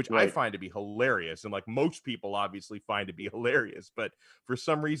people, which I find to be hilarious. And like most people obviously find to be hilarious. But for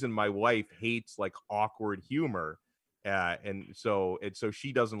some reason, my wife hates like awkward humor. And so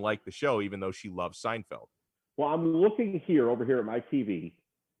she doesn't like the show, even though she loves Seinfeld. Well, I'm looking over here at my TV.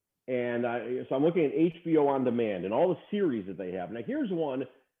 And so I'm looking at HBO On Demand and all the series that they have. Now, here's one.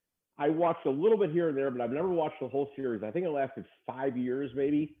 I watched a little bit here and there, but I've never watched the whole series. I think it lasted 5 years,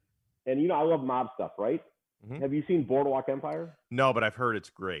 maybe. And I love mob stuff, right? Mm-hmm. Have you seen Boardwalk Empire? No, but I've heard it's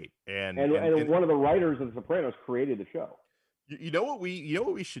great. And one of the writers of The Sopranos created the show. You know what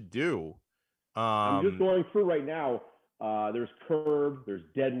we should do? I'm just going through right now. There's Curb, there's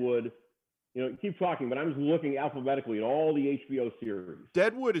Deadwood. Keep talking, but I'm just looking alphabetically at all the HBO series.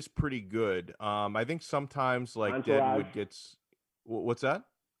 Deadwood is pretty good. I think sometimes like Entourage. Deadwood gets. What's that?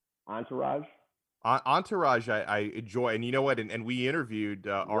 Entourage. Entourage, I enjoy, and you know what? And we interviewed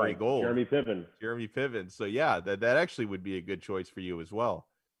Ari Gold, Jeremy Piven. So yeah, that actually would be a good choice for you as well.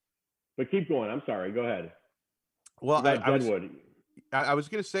 But keep going. I'm sorry. Go ahead. Well, I was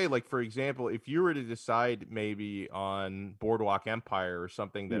going to say, like, for example, if you were to decide maybe on Boardwalk Empire or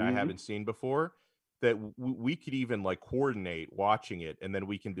something that I haven't seen before, that we could even like coordinate watching it, and then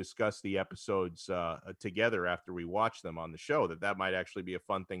we can discuss the episodes together after we watch them on the show. That might actually be a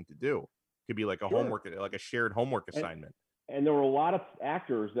fun thing to do. Could be like a homework, like a shared homework assignment. And there were a lot of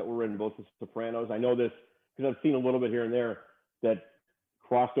actors that were in both The Sopranos. I know this because I've seen a little bit here and there that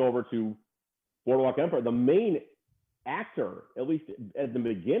crossed over to Boardwalk Empire. The main actor, at least at the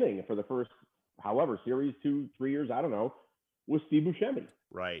beginning, for the first, however, series 2, 3 years, I don't know, was Steve Buscemi.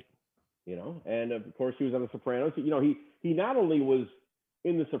 Right. You know, and of course he was on The Sopranos. You know, he not only was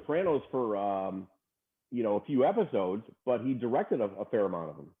in The Sopranos for you know, a few episodes, but he directed a fair amount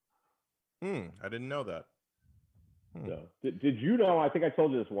of them. I didn't know that. So, did you know? I think I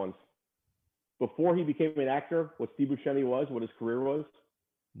told you this once. Before he became an actor, what Steve Buscemi was, what his career was?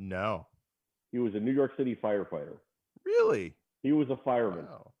 No. He was a New York City firefighter. Really? He was a fireman.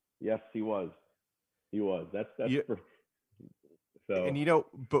 Wow. Yes, he was. He was. That's Yeah. So. And you know,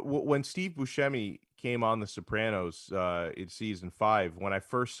 but when Steve Buscemi came on The Sopranos in season 5, when I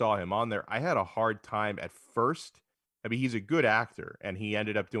first saw him on there, I had a hard time at first. I mean, he's a good actor, and he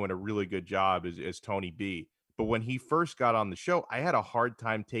ended up doing a really good job as Tony B. But when he first got on the show, I had a hard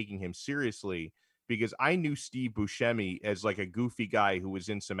time taking him seriously because I knew Steve Buscemi as like a goofy guy who was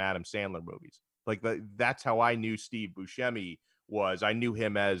in some Adam Sandler movies. Like that's how I knew Steve Buscemi was. I knew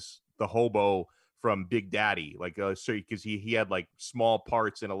him as the hobo from Big Daddy, like so because he had like small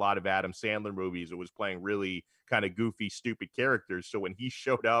parts in a lot of Adam Sandler movies. It was playing really kind of goofy, stupid characters. So when he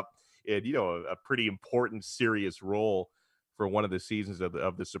showed up in, you know, a pretty important, serious role for one of the seasons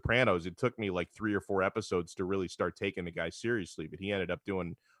of the Sopranos, it took me like 3 or 4 episodes to really start taking the guy seriously. But he ended up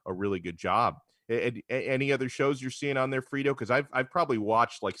doing a really good job. Any other shows you're seeing on there, Frito? Because I've probably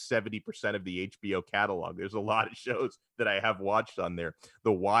watched like 70% of the HBO catalog. There's a lot of shows that I have watched on there.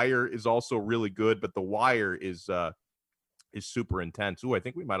 The Wire is also really good, but The Wire is super intense. Ooh, I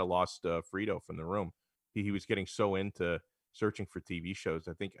think we might have lost Frito from the room. He was getting so into searching for TV shows.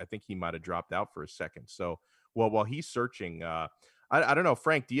 I think he might have dropped out for a second. So, well, while he's searching, I don't know,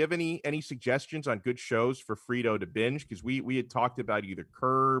 Frank, do you have any suggestions on good shows for Frito to binge? Because we had talked about either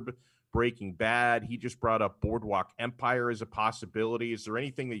Curb, Breaking Bad. He just brought up Boardwalk Empire as a possibility. Is there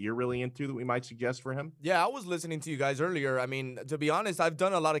anything that you're really into that we might suggest for him? Yeah, I was listening to you guys earlier. I mean, to be honest, I've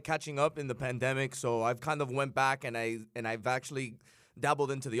done a lot of catching up in the pandemic, so I've kind of went back and I've actually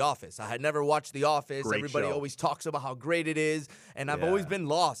dabbled into The Office. I had never watched The Office. Great Everybody show. always talks about how great it is, and I've always been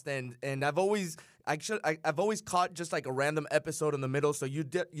lost. And I've always caught just like a random episode in the middle, so you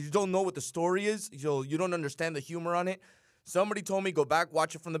don't know what the story is. You don't understand the humor on it. Somebody told me, go back,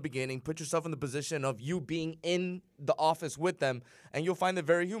 watch it from the beginning, put yourself in the position of you being in the office with them, and you'll find it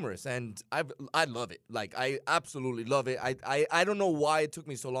very humorous. And I love it. Like, I absolutely love it. I don't know why it took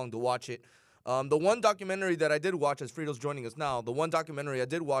me so long to watch it. The one documentary that I did watch, as Frito's joining us now, the one documentary I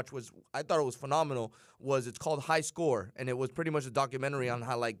did watch I thought it was phenomenal, it's called High Score, and it was pretty much a documentary on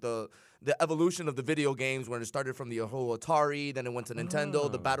how, like, the evolution of the video games, when it started from the whole Atari, then it went to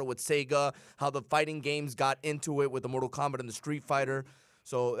Nintendo, the battle with Sega, how the fighting games got into it with the Mortal Kombat and the Street Fighter.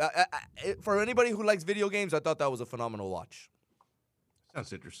 So for anybody who likes video games, I thought that was a phenomenal watch.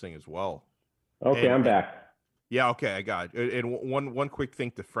 Sounds interesting as well. Okay, I'm back. Yeah, okay, I got it. And one quick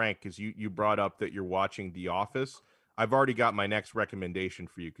thing to Frank, because you brought up that you're watching The Office. I've already got my next recommendation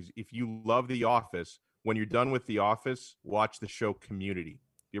for you, because if you love The Office, when you're done with The Office, watch the show Community.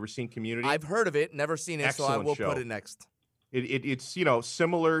 You ever seen Community? I've heard of it, never seen it, Excellent so I will show. put it next. It's, you know,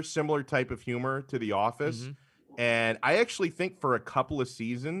 similar type of humor to The Office. And I actually think for a couple of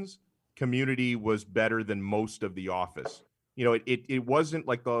seasons, Community was better than most of The Office. You know, it wasn't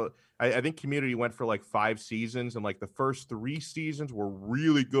like I think Community went for like 5 seasons, and like the first 3 seasons were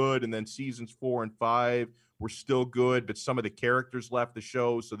really good, and then seasons 4 and 5 were still good, but some of the characters left the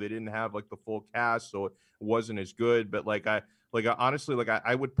show, so they didn't have like the full cast, so it wasn't as good. But honestly,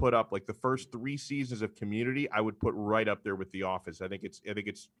 I would put up like the first 3 seasons of Community, I would put right up there with The Office. I think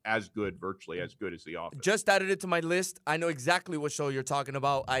it's as good, virtually as good as The Office. Just added it to my list. I know exactly what show you're talking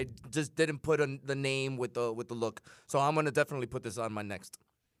about. I just didn't put the name with the look. So I'm gonna definitely put this on my next.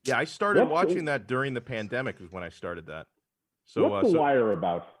 Yeah, I started watching that during the pandemic is when I started that. So what's The Wire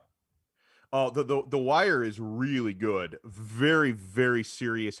about? Oh, the Wire is really good. Very, very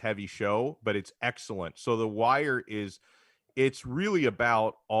serious, heavy show, but it's excellent. So The Wire it's really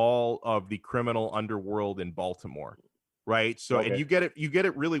about all of the criminal underworld in Baltimore, right? So and you get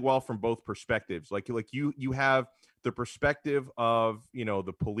it really well from both perspectives. Like you have the perspective of, you know,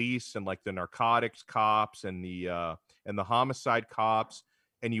 the police and like the narcotics cops and the homicide cops,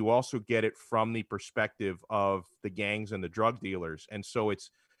 and you also get it from the perspective of the gangs and the drug dealers. And so it's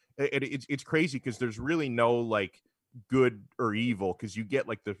crazy because there's really no like good or evil, because you get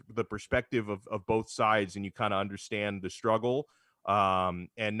like the perspective of both sides, and you kind of understand the struggle. And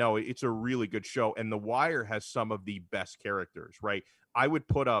no, it's a really good show, and The Wire has some of the best characters, right? I would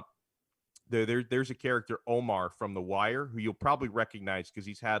put up there's a character, Omar, from The Wire, who you'll probably recognize because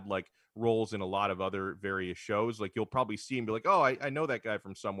he's had like roles in a lot of other various shows. Like you'll probably see him, be like, oh, I know that guy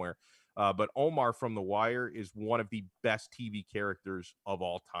from somewhere. But Omar from The Wire is one of the best TV characters of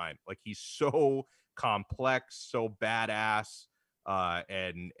all time. Like, he's so complex, so badass,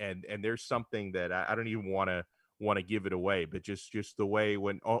 and there's something that I don't even want to give it away, but just the way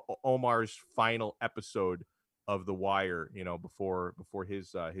when Omar's final episode of The Wire, you know, before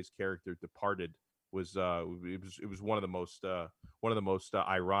his character departed, was it was one of the most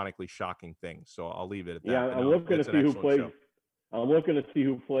ironically shocking things. So I'll leave it at that. Yeah, I'm looking to see who plays. Show. I'm looking to see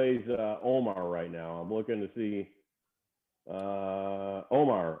who plays Omar right now. I'm looking to see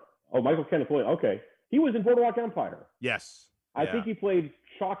Omar. Oh, Michael Kenneth Williams. Okay, he was in Boardwalk Empire. Yes, I think he played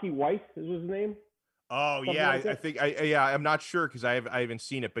Chalky White. Is his name? Oh, something yeah, like I think I'm not sure because I haven't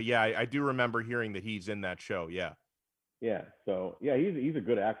seen it, but yeah, I do remember hearing that he's in that show. Yeah. Yeah. So yeah, he's a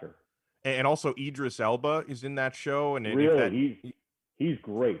good actor. And also Idris Elba is in that show, and he's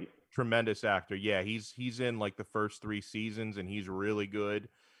great. Tremendous actor. Yeah, he's in like the first 3 seasons, and he's really good.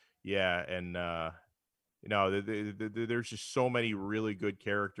 Yeah, and you know, there's just so many really good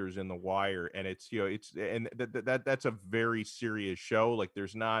characters in The Wire, and that's a very serious show. Like,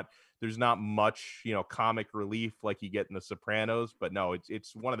 there's not much, you know, comic relief like you get in The Sopranos, but no,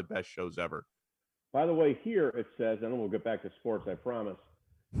 it's one of the best shows ever. By the way, here it says, and then we'll get back to sports, I promise.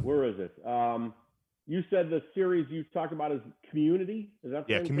 Where is it? You said the series you talked about is Community. Is that?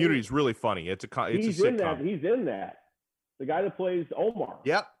 Yeah, Community is really funny. It's a sitcom. He's in that. The guy that plays Omar.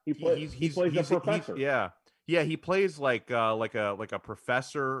 Yep. He plays the professor. Yeah, he plays like a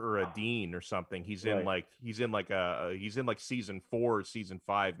professor or a dean or something. He's in like season 4 or season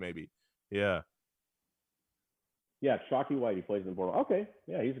 5 maybe. Yeah. Yeah, Chalky White. He plays in the Boardwalk. Okay.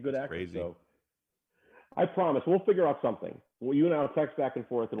 Yeah, he's a good actor. Crazy. So I promise we'll figure out something. Well, you and I will text back and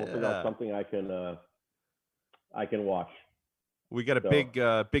forth, and we'll figure out something I can watch. We got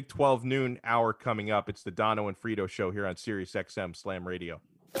a big 12 noon hour coming up. It's the Dono and Frito show here on Sirius XM Slam Radio.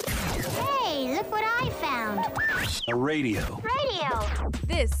 Hey, look what I found. A radio.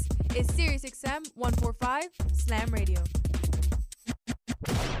 This is Sirius XM 145 Slam Radio.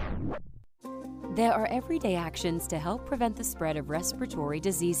 There are everyday actions to help prevent the spread of respiratory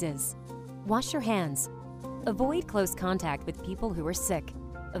diseases. Wash your hands. Avoid close contact with people who are sick.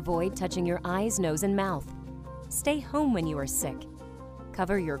 Avoid touching your eyes, nose, and mouth. Stay home when you are sick.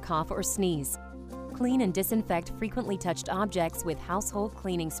 Cover your cough or sneeze. Clean and disinfect frequently touched objects with household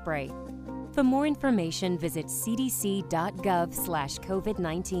cleaning spray. For more information, visit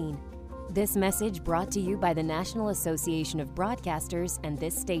cdc.gov/COVID-19. This message brought to you by the National Association of Broadcasters and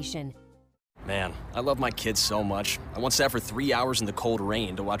this station. Man, I love my kids so much. I once sat for 3 hours in the cold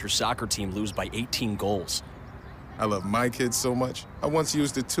rain to watch her soccer team lose by 18 goals. I love my kids so much, I once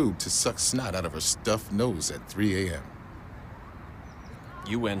used a tube to suck snot out of her stuffed nose at 3 a.m.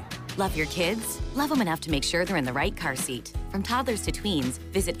 You win. Love your kids? Love them enough to make sure they're in the right car seat. From toddlers to tweens,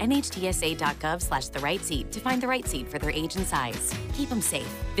 visit nhtsa.gov/the-right-seat to find the right seat for their age and size. Keep them safe.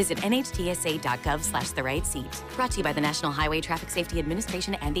 Visit nhtsa.gov/the-right-seat. Brought to you by the National Highway Traffic Safety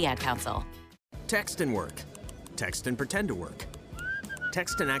Administration and the Ad Council. Text and work. Text and pretend to work.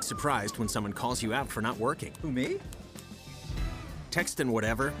 Text and act surprised when someone calls you out for not working. Who, me? Text and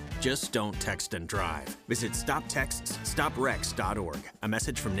whatever, just don't text and drive. Visit StopTextsStopWrecks.org. A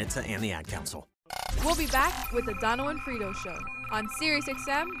message from NHTSA and the Ad Council. We'll be back with the Dono and Frito show on Sirius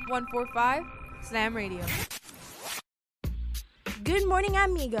XM 145 Slam Radio. Good morning,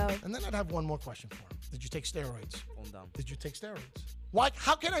 amigo. And then I'd have one more question for him. Did you take steroids? Down. Did you take steroids? Why?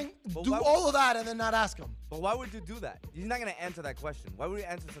 How can I do all of that and then not ask him? But why would you do that? He's not going to answer that question. Why would he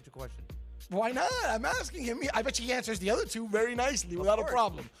answer such a question? Why not? I'm asking him. I bet he answers the other two very nicely without a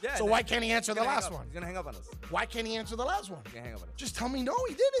problem. Yeah, so why can't he answer the last one? He's going to hang up on us. Why can't he answer the last one? He's going to hang up on us. Just tell me no,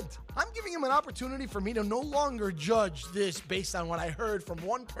 he didn't. I'm giving him an opportunity for me to no longer judge this based on what I heard from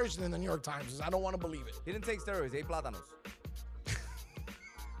one person in the New York Times. I don't want to believe it. He didn't take steroids. He ate plátanos.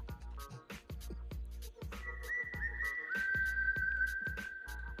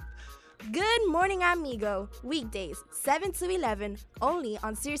 Good morning, amigo. Weekdays, 7 to 11, only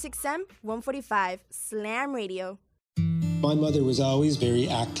on Sirius XM 145 Slam Radio. My mother was always very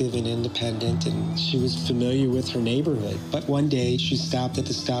active and independent, and she was familiar with her neighborhood. But one day, she stopped at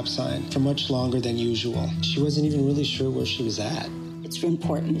the stop sign for much longer than usual. She wasn't even really sure where she was at. It's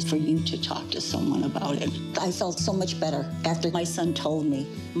important for you to talk to someone about it. I felt so much better after my son told me,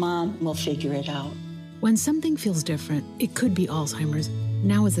 Mom, we'll figure it out. When something feels different, it could be Alzheimer's.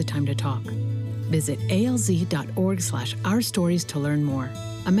 Now is the time to talk. Visit alz.org/ourstories to learn more.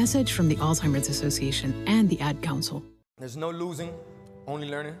 A message from the Alzheimer's Association and the Ad Council. There's no losing, only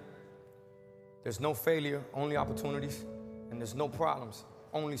learning. There's no failure, only opportunities. And there's no problems,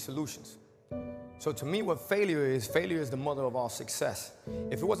 only solutions. So to me, what failure is the mother of all success.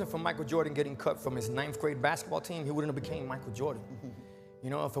 If it wasn't for Michael Jordan getting cut from his 9th grade basketball team, he wouldn't have became Michael Jordan.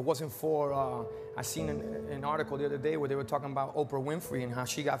 You know, if it wasn't for, I seen an article the other day where they were talking about Oprah Winfrey and how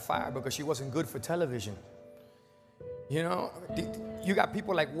she got fired because she wasn't good for television. You know, you got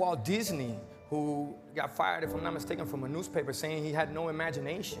people like Walt Disney who got fired, if I'm not mistaken, from a newspaper saying he had no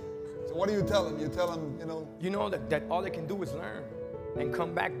imagination. So what do you tell him? You tell him, You know that all they can do is learn and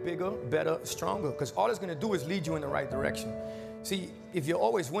come back bigger, better, stronger, because all it's gonna do is lead you in the right direction. See, if you're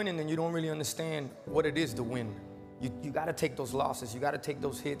always winning, then you don't really understand what it is to win. You gotta take those losses, you gotta take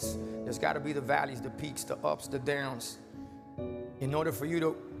those hits. There's gotta be the valleys, the peaks, the ups, the downs. In order for you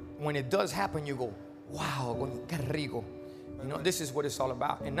to, when it does happen, you go, wow, qué rico. You know, this is what it's all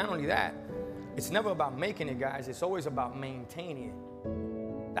about. And not only that, it's never about making it, guys, it's always about maintaining it.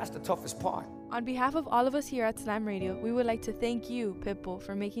 That's the toughest part. On behalf of all of us here at Slam Radio, we would like to thank you, Pitbull,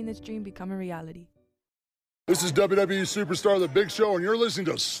 for making this dream become a reality. This is WWE Superstar The Big Show, and you're listening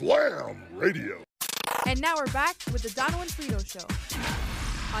to Slam Radio. And now we're back with the Dono and Frito Show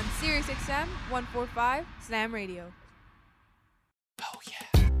on Sirius XM 145 Slam Radio. Oh, yeah.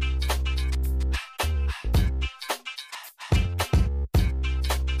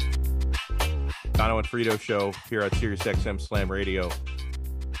 Dono and Frito Show here at Sirius XM Slam Radio.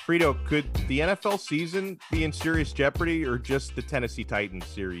 Frito, could the NFL season be in serious jeopardy, or just the Tennessee Titans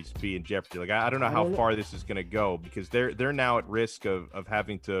series be in jeopardy? Like, I don't know how far this is going to go, because they're now at risk of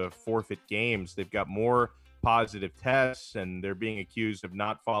having to forfeit games. They've got more positive tests, and they're being accused of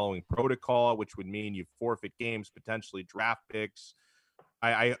not following protocol, which would mean you forfeit games, potentially draft picks.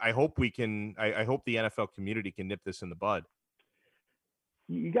 I hope I hope the NFL community can nip this in the bud.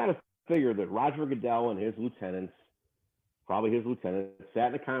 You got to figure that Roger Goodell and his lieutenants, probably his lieutenant, sat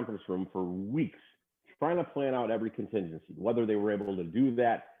in a conference room for weeks trying to plan out every contingency. Whether they were able to do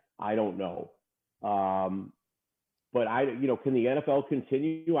that, I don't know. But can the NFL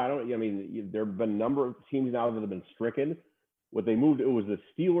continue? There have been a number of teams now that have been stricken. What they moved, it was the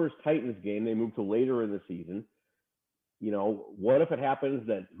Steelers-Titans game. They moved to later in the season. You know, what if it happens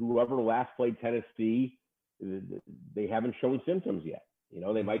that whoever last played Tennessee, they haven't shown symptoms yet? You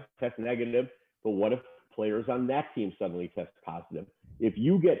know, they might test negative, but what if players on that team suddenly test positive? If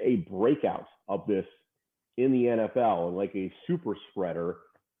you get a breakout of this in the NFL and like a super spreader,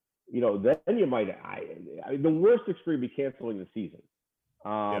 you know, then you might. The worst extreme would be canceling the season.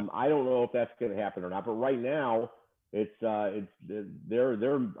 I don't know if that's going to happen or not, but right now they're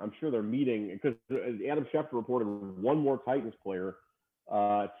I'm sure they're meeting, because Adam Schefter reported one more Titans player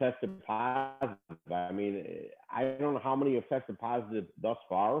tested positive. I mean, I don't know how many have tested positive thus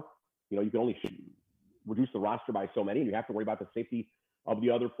far. You know, you can only reduce the roster by so many, and you have to worry about the safety of the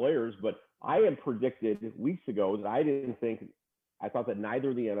other players. But I had predicted weeks ago that I thought that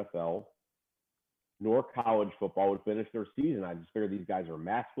neither the NFL nor college football would finish their season. I just figured these guys are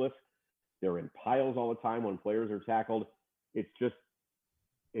maskless. They're in piles all the time when players are tackled. It's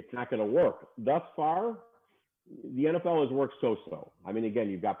not going to work. Thus far, the NFL has worked so-so. I mean, again,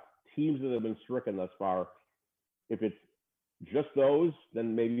 you've got teams that have been stricken thus far. If it's just those,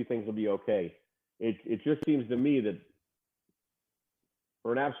 then maybe things will be okay. It just seems to me that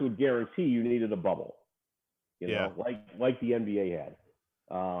for an absolute guarantee, you needed a bubble, you know, like the NBA had,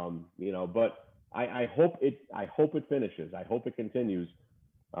 you know. But I hope it finishes. I hope it continues.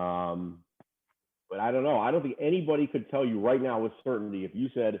 But I don't know. I don't think anybody could tell you right now with certainty, if you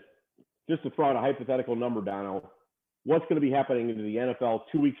said, just to throw out a hypothetical number, Dono, what's going to be happening to the NFL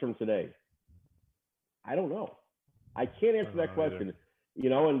 2 weeks from today? I don't know. I can't answer that question. You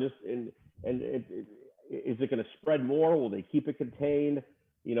know, and is it going to spread more? Will they keep it contained?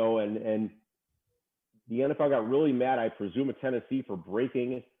 You know, and the NFL got really mad, I presume, at Tennessee for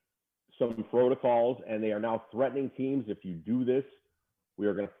breaking some protocols, and they are now threatening teams, if you do this, we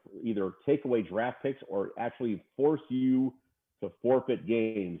are going to either take away draft picks or actually force you to forfeit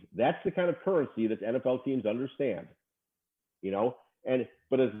games. That's the kind of currency that NFL teams understand, you know.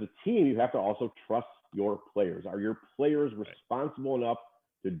 But as a team, you have to also trust your players. Are your players responsible enough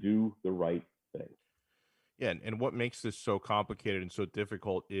to do the right thing? Yeah, and what makes this so complicated and so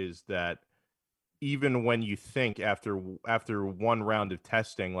difficult is that even when you think after one round of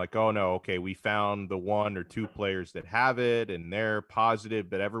testing, like, oh no, okay, we found the one or two players that have it and they're positive,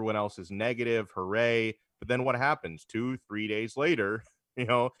 but everyone else is negative, hooray. But then what happens 2-3 days later? You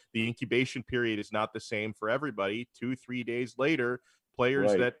know, the incubation period is not the same for everybody. 2-3 days later,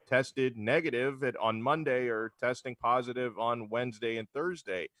 players that tested negative on Monday are testing positive on Wednesday and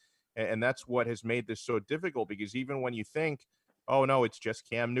Thursday. And that's what has made this so difficult, because even when you think oh no, it's just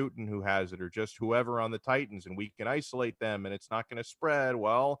Cam Newton who has it, or just whoever on the Titans, and we can isolate them and it's not going to spread.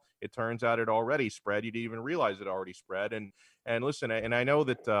 Well, it turns out it already spread. You didn't even realize it already spread. And listen, and I know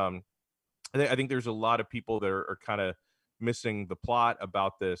that I think there's a lot of people that are kind of missing the plot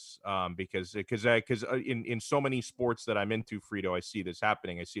about this, because in so many sports that I'm into, Frito, I see this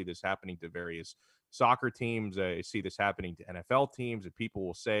happening. I see this happening to various soccer teams. I see this happening to NFL teams, and people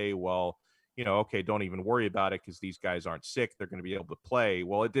will say, well, okay, don't even worry about it because these guys aren't sick. They're going to be able to play.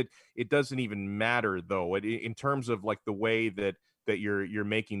 Well, it doesn't even matter though. In terms of like the way that you're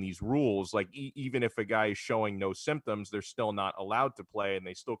making these rules, like even if a guy is showing no symptoms, they're still not allowed to play, and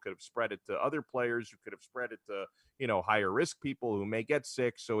they still could have spread it to other players who could have spread it to, higher risk people who may get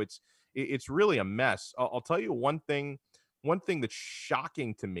sick. So it's really a mess. I'll tell you one thing that's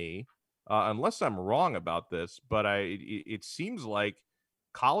shocking to me, unless I'm wrong about this, but it seems like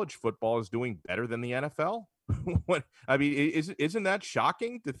college football is doing better than the NFL. Isn't that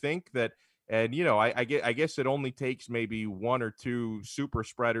shocking to think that? And, I guess it only takes maybe one or two super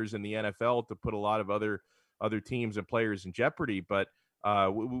spreaders in the NFL to put a lot of other teams and players in jeopardy. But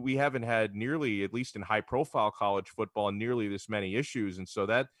we haven't had nearly, at least in high profile college football, nearly this many issues. And so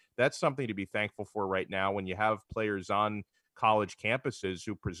that's something to be thankful for right now, when you have players on college campuses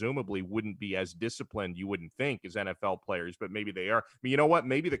who presumably wouldn't be as disciplined, you wouldn't think, as NFL players, but maybe they are. You know what?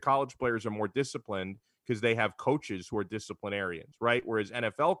 Maybe the college players are more disciplined because they have coaches who are disciplinarians, right? Whereas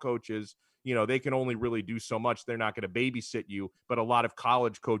NFL coaches, they can only really do so much. They're not going to babysit you, but a lot of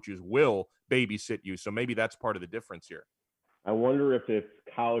college coaches will babysit you. So maybe that's part of the difference here. I wonder if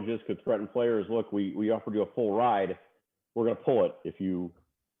colleges could threaten players, look, we offered you a full ride, we're going to pull it if you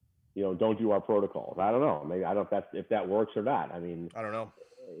don't do our protocols. I don't know. Maybe I don't know if that works or not. I mean, I don't know.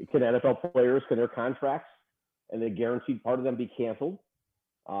 Can NFL players, can their contracts and the guaranteed part of them be canceled?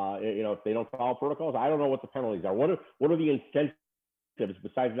 If they don't follow protocols? I don't know what the penalties are. What are the incentives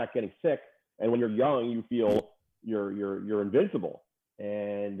besides not getting sick? And when you're young, you feel you're invincible,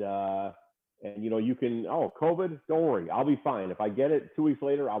 and you can, COVID, don't worry, I'll be fine. If I get it 2 weeks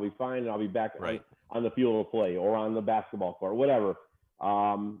later, I'll be fine, and I'll be back on the field of play or on the basketball court, whatever.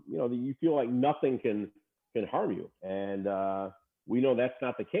 You feel like nothing can harm you, and we know that's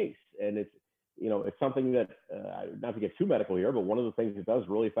not the case. And it's something that, not to get too medical here, but one of the things it does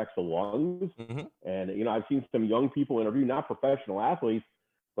really affects the lungs. Mm-hmm. And I've seen some young people interview, not professional athletes,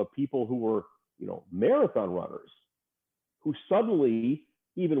 but people who were marathon runners, who suddenly,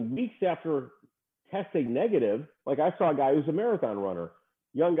 even weeks after testing negative, like I saw a guy who's a marathon runner,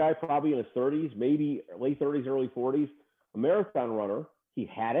 young guy, probably in his 30s, maybe late 30s, early 40s, a marathon runner. He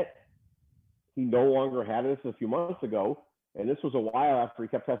had it. He no longer had it. This was a few months ago, and this was a while after he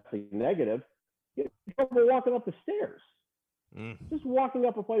kept testing negative. He was walking up the stairs, just walking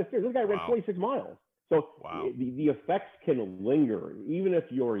up a flight of stairs. This guy ran 26 miles. So the effects can linger, even if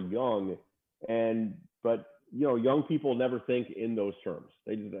you're young. But young people never think in those terms.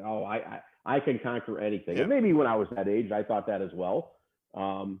 They just, I can conquer anything. Yeah. And maybe when I was that age, I thought that as well.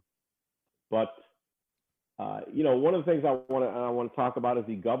 But one of the things I want to talk about is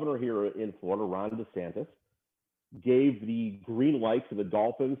the governor here in Florida, Ron DeSantis, gave the green light to the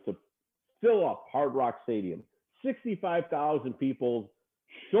Dolphins to fill up Hard Rock Stadium. 65,000 people,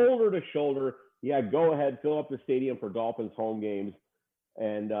 shoulder to shoulder. Yeah, go ahead, fill up the stadium for Dolphins home games.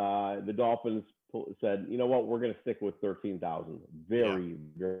 And the Dolphins said, you know what, we're going to stick with 13,000 very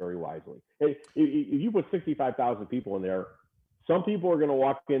wisely. If you put 65,000 people in there, some people are going to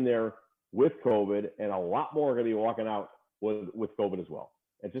walk in there with COVID, and a lot more are going to be walking out with COVID as well.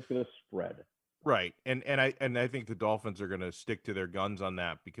 It's just going to spread. Right. And I think the Dolphins are going to stick to their guns on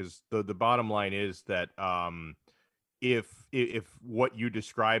that, because the bottom line is that if what you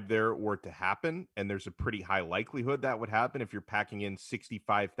described there were to happen, and there's a pretty high likelihood that would happen if you're packing in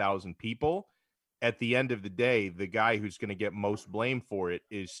 65,000 people, at the end of the day, the guy who's going to get most blame for it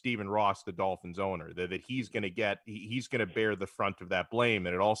is Stephen Ross, the Dolphins owner, that he's going to bear the front of that blame.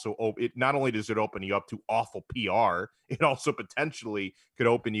 And it not only does it open you up to awful PR, it also potentially could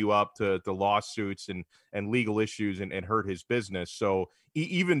open you up to lawsuits and legal issues and hurt his business. So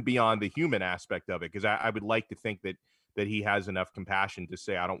even beyond the human aspect of it, because I would like to think that he has enough compassion to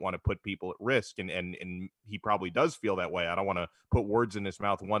say, I don't want to put people at risk. And he probably does feel that way. I don't want to put words in his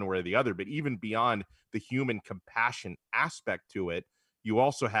mouth one way or the other, but even beyond the human compassion aspect to it, you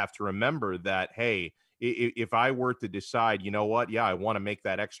also have to remember that, hey, if I were to decide, you know what, yeah, I want to make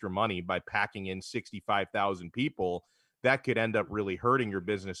that extra money by packing in 65,000 people, that could end up really hurting your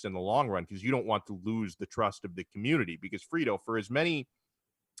business in the long run, because you don't want to lose the trust of the community. Because Frito, for as many,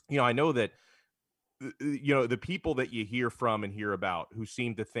 I know that the people that you hear from and hear about who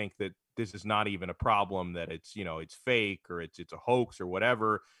seem to think that this is not even a problem, that it's, it's fake or it's a hoax or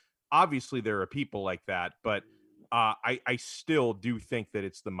whatever. Obviously, there are people like that, but I still do think that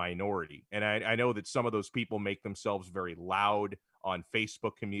it's the minority. And I know that some of those people make themselves very loud on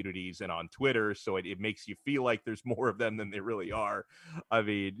Facebook communities and on Twitter, so it makes you feel like there's more of them than there really are. I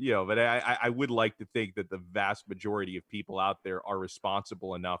mean, but I would like to think that the vast majority of people out there are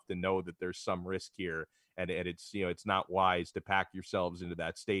responsible enough to know that there's some risk here, and it's it's not wise to pack yourselves into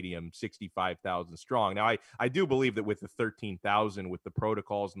that stadium 65,000 strong. Now, I do believe that with the 13,000, with the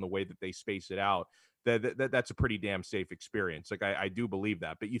protocols and the way that they space it out, that's a pretty damn safe experience. Like I do believe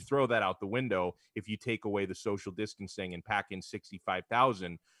that, but you throw that out the window if you take away the social distancing and pack in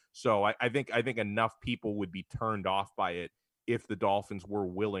 65,000. So I think enough people would be turned off by it if the Dolphins were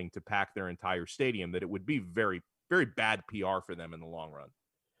willing to pack their entire stadium, that it would be very, very bad PR for them in the long run.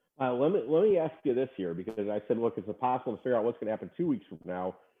 Let me ask you this here, because I said, look, it's impossible to figure out what's going to happen 2 weeks from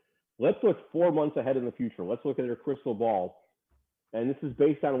now. Let's look 4 months ahead in the future. Let's look at your crystal ball. And this is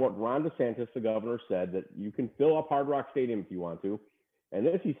based on what Ron DeSantis, the governor, said, that you can fill up Hard Rock Stadium if you want to. And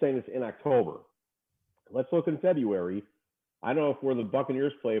this, he's saying this in October. Let's look in February. I don't know if where the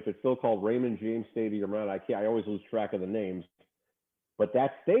Buccaneers play, if it's still called Raymond James Stadium or not. I always lose track of the names. But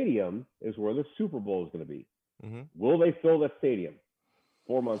that stadium is where the Super Bowl is going to be. Mm-hmm. Will they fill that stadium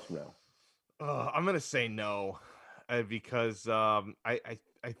 4 months from now? I'm going to say no, because I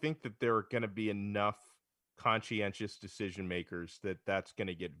think that there are going to be enough conscientious decision makers that's going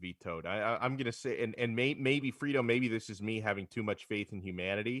to get vetoed. I'm going to say, and maybe Frito, maybe this is me having too much faith in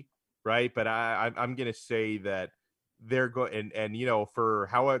humanity, right? But I'm going to say that they're going, and for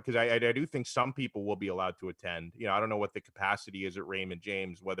how, because I do think some people will be allowed to attend. I don't know what the capacity is at Raymond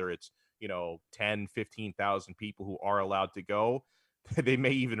James, whether it's 10, 15,000 people who are allowed to go. They may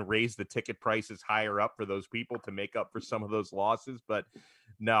even raise the ticket prices higher up for those people to make up for some of those losses. But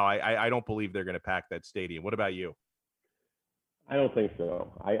no, I don't believe they're going to pack that stadium. What about you? I don't think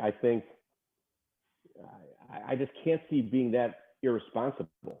so. I think I just can't see being that irresponsible.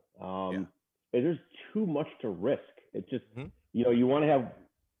 There's too much to risk. It just, you want to have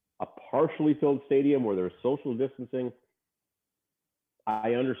a partially filled stadium where there's social distancing.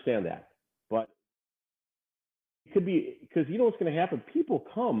 I understand that. But it could be, because what's going to happen? People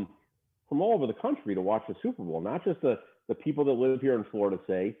come from all over the country to watch the Super Bowl, not just the people that live here in Florida,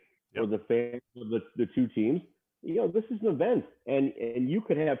 say, or the fans of the two teams. This is an event, and you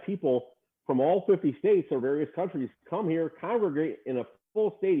could have people from all 50 states or various countries come here, congregate in a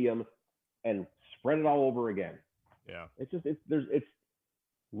full stadium, and spread it all over again. Yeah, it's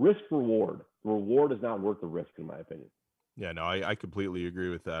risk reward. The reward is not worth the risk, in my opinion. Yeah, no, I completely agree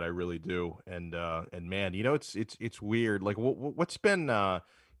with that. I really do. And man, it's weird. Like what's been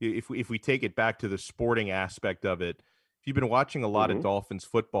if we take it back to the sporting aspect of it, if you've been watching a lot of Dolphins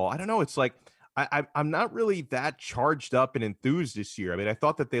football, I don't know. It's like I'm not really that charged up and enthused this year. I mean, I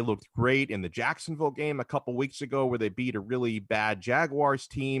thought that they looked great in the Jacksonville game a couple weeks ago where they beat a really bad Jaguars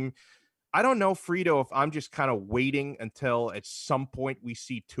team. I don't know, Frito, if I'm just kind of waiting until at some point we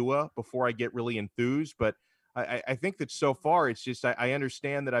see Tua before I get really enthused. But I think that so far it's just I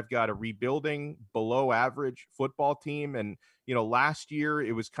understand that I've got a rebuilding below average football team. And, last year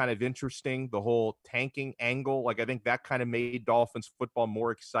it was kind of interesting, the whole tanking angle. Like I think that kind of made Dolphins football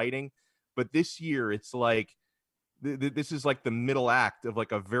more exciting. But this year it's like this is like the middle act of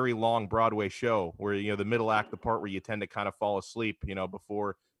like a very long Broadway show where, the middle act, the part where you tend to kind of fall asleep,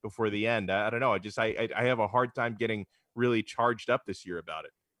 before the end. I don't know. I have a hard time getting really charged up this year about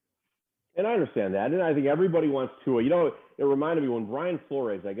it. And I understand that. And I think everybody wants to. It reminded me when Brian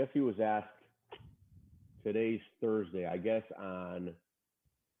Flores, I guess he was asked, today's Thursday, I guess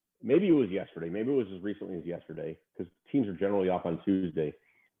maybe it was yesterday. Maybe it was as recently as yesterday, because teams are generally off on Tuesday.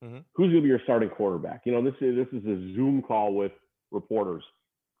 Mm-hmm. Who's going to be your starting quarterback? This is a Zoom call with reporters.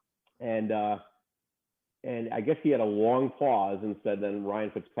 And I guess he had a long pause and said, then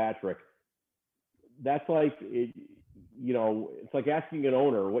Ryan Fitzpatrick. That's like it's like asking an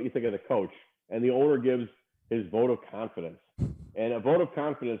owner what you think of the coach, and the owner gives his vote of confidence. And a vote of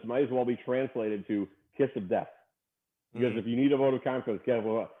confidence might as well be translated to kiss of death, because if you need a vote of confidence,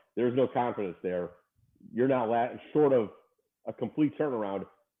 there's no confidence there. You're not short of a complete turnaround.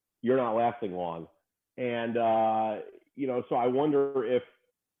 You're not lasting long. And so I wonder if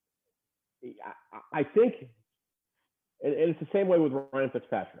I think, and it's the same way with Ryan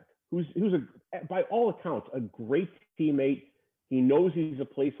Fitzpatrick, who's by all accounts a great teammate. He knows he's a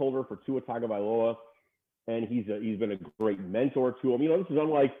placeholder for Tua Tagovailoa, and he's been a great mentor to him. This is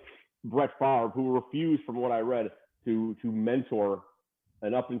unlike Brett Favre, who refused, from what I read, to mentor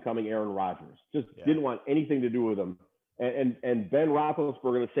an up-and-coming Aaron Rodgers. Just didn't want anything to do with him. And Ben Roethlisberger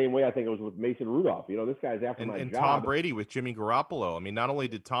the same way. I think it was with Mason Rudolph. This guy's after my job. And Tom Brady with Jimmy Garoppolo. I mean, not only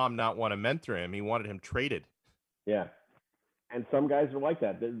did Tom not want to mentor him, he wanted him traded. Yeah. And some guys are like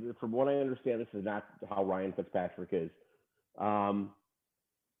that. From what I understand, this is not how Ryan Fitzpatrick is.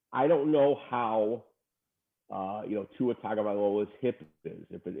 I don't know how, Tua Tagovailoa's hip is.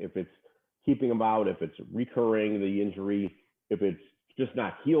 If it's keeping him out, if it's recurring, the injury, if it's just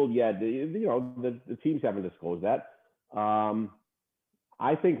not healed yet, the teams haven't disclosed that.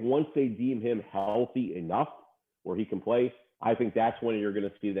 I think once they deem him healthy enough where he can play, I think that's when you're going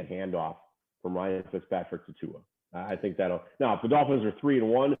to see the handoff from Ryan Fitzpatrick to Tua. I think that'll. Now, if the Dolphins are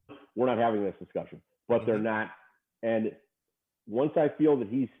 3-1, we're not having this discussion, but they're not. And once I feel that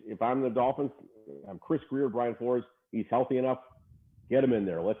if I'm the Dolphins, I'm Chris Greer, Brian Flores, he's healthy enough, get him in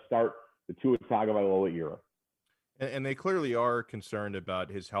there. Let's start the Tua Tagovailoa era. And they clearly are concerned about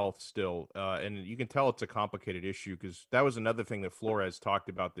his health still. And you can tell it's a complicated issue because that was another thing that Flores talked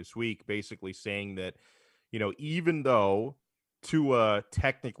about this week, basically saying that, even though Tua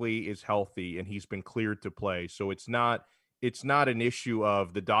technically is healthy and he's been cleared to play, so it's not an issue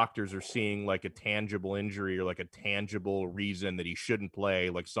of the doctors are seeing like a tangible injury or like a tangible reason that he shouldn't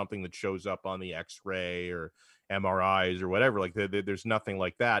play, like something that shows up on the X-ray or MRIs or whatever. Like there's nothing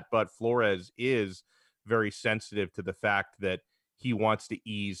like that. But Flores is very sensitive to the fact that he wants to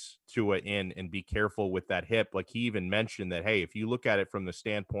ease Tua in and be careful with that hip. Like he even mentioned that, hey, if you look at it from the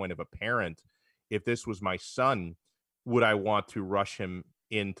standpoint of a parent, if this was my son, would I want to rush him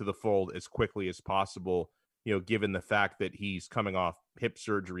into the fold as quickly as possible, given the fact that he's coming off hip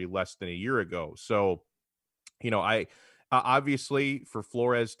surgery less than a year ago. So, I obviously for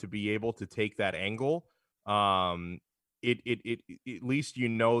Flores to be able to take that angle, it at least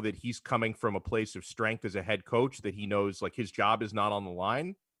that he's coming from a place of strength as a head coach, that he knows like his job is not on the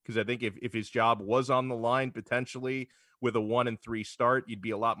line. Because I think if his job was on the line potentially with a 1-3 start, you'd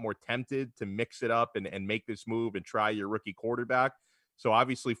be a lot more tempted to mix it up and make this move and try your rookie quarterback. So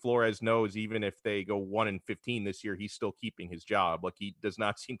obviously Flores knows even if they go 1-15 this year, he's still keeping his job. Like he does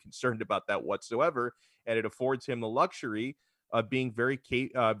not seem concerned about that whatsoever. And it affords him the luxury of being very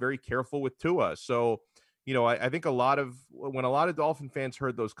careful with Tua. So, I think when a lot of Dolphin fans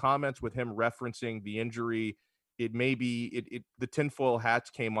heard those comments with him referencing the injury, it may be the tinfoil hats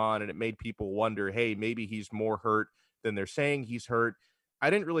came on and it made people wonder, hey, maybe he's more hurt than they're saying he's hurt. I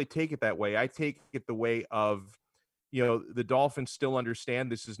didn't really take it that way. I take it the way of, the Dolphins still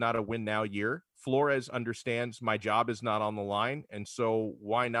understand this is not a win now year. Flores understands my job is not on the line. And so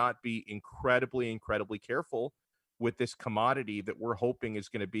why not be incredibly, incredibly careful with this commodity that we're hoping is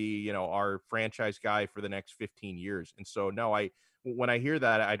going to be, our franchise guy for the next 15 years. And so, no, when I hear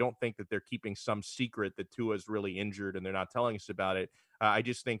that, I don't think that they're keeping some secret that Tua's really injured and they're not telling us about it. I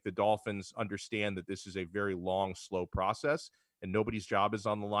just think the Dolphins understand that this is a very long, slow process and nobody's job is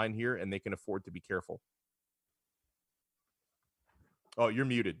on the line here and they can afford to be careful. Oh, you're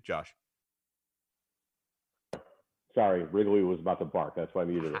muted, Josh. Sorry, Wrigley was about to bark. That's why I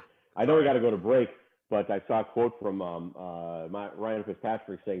muted it. I know we got to go to break, but I saw a quote from Ryan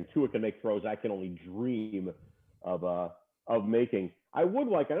Fitzpatrick saying, Tua can make throws I can only dream of making. I know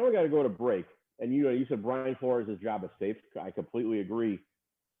we got to go to break. And, you said Brian Flores' job is safe. I completely agree.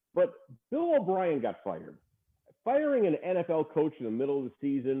 But Bill O'Brien got fired. Firing an NFL coach in the middle of the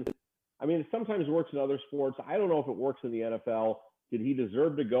season, I mean, it sometimes works in other sports. I don't know if it works in the NFL. Did he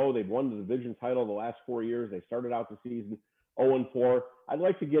deserve to go? They've won the division title the last 4 years. They started out the season 0-4. I'd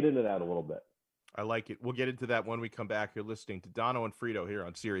like to get into that a little bit. I like it. We'll get into that when we come back. You're listening to Dono and Frito here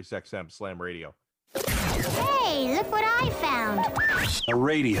on Sirius XM Slam Radio. Hey, look what I found. A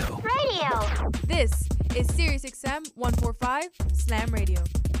radio. This is Sirius XM 145 Slam Radio.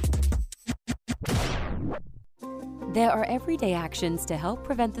 There are everyday actions to help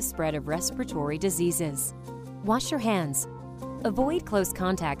prevent the spread of respiratory diseases. Wash your hands. Avoid close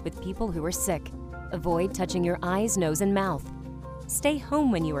contact with people who are sick. Avoid touching your eyes, nose, and mouth. Stay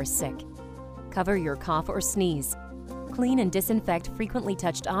home when you are sick. Cover your cough or sneeze. Clean and disinfect frequently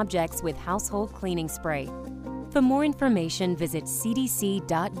touched objects with household cleaning spray. For more information, visit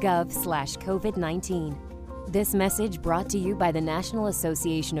cdc.gov/COVID-19. This message brought to you by the National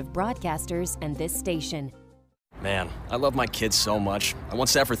Association of Broadcasters and this station. Man, I love my kids so much. I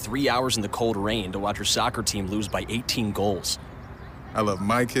once sat for 3 hours in the cold rain to watch her soccer team lose by 18 goals. I love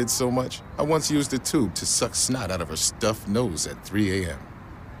my kids so much, I once used a tube to suck snot out of her stuffed nose at 3 a.m.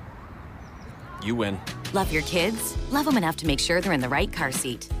 You win. Love your kids? Love them enough to make sure they're in the right car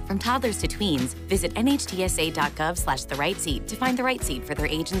seat. From toddlers to tweens, visit nhtsa.gov/the-right-seat to find the right seat for their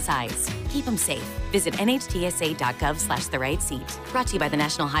age and size. Keep them safe. Visit nhtsa.gov/the-right-seat. Brought to you by the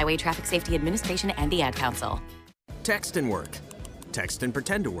National Highway Traffic Safety Administration and the Ad Council. Text and work. Text and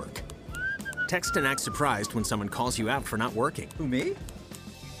pretend to work. Text and act surprised when someone calls you out for not working. Who, me?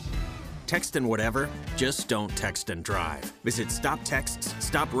 Text and whatever, just don't text and drive. Visit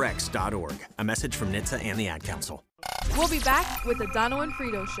StopTextsStopWrecks.org. A message from NHTSA and the Ad Council. We'll be back with the Dono and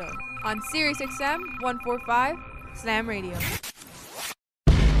Frito Show on SiriusXM 145 Slam Radio.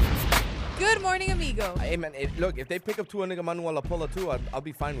 Good morning, amigo. Hey, man, look, if they pick up Tua Tagovailoa too, I'll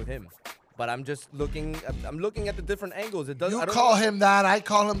be fine with him. But I'm just looking. I'm looking at the different angles. It does. You call him that. I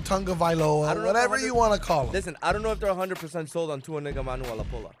call him Tunga Vailoa. Whatever you want to call him. Listen, I don't know if they're 100% sold on Tua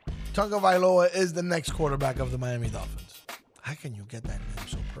Tagovailoa. Tunga Vailoa is the next quarterback of the Miami Dolphins. How can you get that name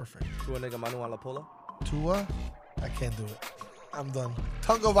so perfect? Tua Tagovailoa. Tua? I can't do it. I'm done.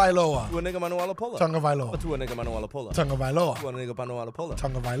 Tunga Vailoa. Tua Tagovailoa. Tunga Vailoa. Tua Tagovailoa. Tunga Vailoa. Tua Tagovailoa.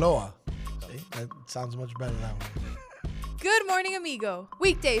 Tunga Vailoa. See, that sounds much better that way. Good morning, amigo.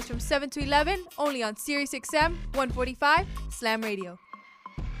 Weekdays from 7 to 11, only on SiriusXM 145 Slam Radio.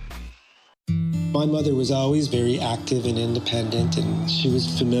 My mother was always very active and independent, and she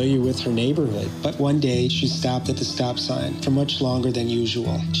was familiar with her neighborhood. But one day, she stopped at the stop sign for much longer than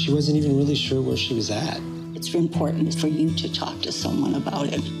usual. She wasn't even really sure where she was at. It's important for you to talk to someone about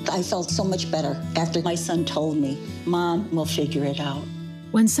it. I felt so much better after my son told me, Mom, we'll figure it out.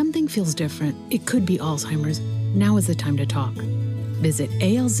 When something feels different, it could be Alzheimer's. Now is the time to talk. Visit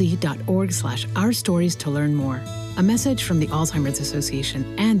alz.org/ourstories to learn more. A message from the Alzheimer's Association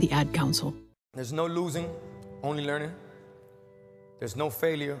and the Ad Council. There's no losing, only learning. There's no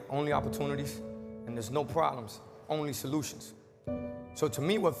failure, only opportunities. And there's no problems, only solutions. So to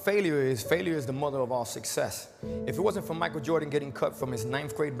me, what failure is the mother of all success. If it wasn't for Michael Jordan getting cut from his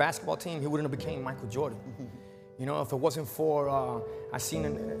 9th grade basketball team, he wouldn't have became Michael Jordan. You know, if it wasn't for, I seen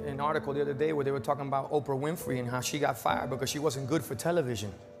an article the other day where they were talking about Oprah Winfrey and how she got fired because she wasn't good for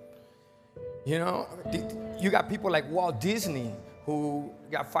television. You know, you got people like Walt Disney who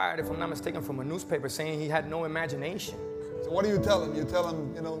got fired, if I'm not mistaken, from a newspaper saying he had no imagination. So what do you tell him? You tell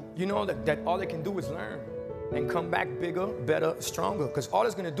him, You know that all they can do is learn and come back bigger, better, stronger, because all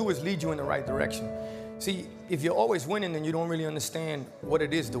it's gonna do is lead you in the right direction. See, if you're always winning, then you don't really understand what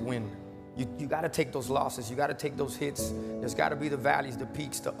it is to win. You gotta take those losses, you gotta take those hits. There's gotta be the valleys, the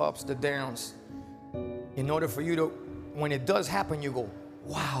peaks, the ups, the downs. In order for you to, when it does happen, you go,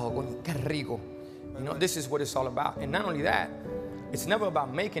 wow, qué rico. You know, this is what it's all about. And not only that, it's never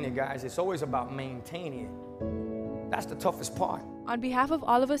about making it, guys. It's always about maintaining it. That's the toughest part. On behalf of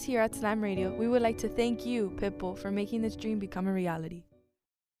all of us here at Slam Radio, we would like to thank you, Pitbull, for making this dream become a reality.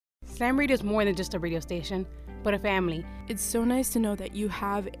 Slam Radio is more than just a radio station, but a family. It's so nice to know that you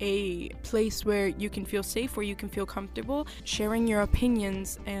have a place where you can feel safe, where you can feel comfortable sharing your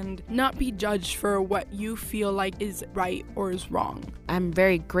opinions and not be judged for what you feel like is right or is wrong. I'm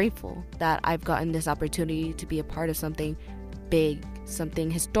very grateful that I've gotten this opportunity to be a part of something big, something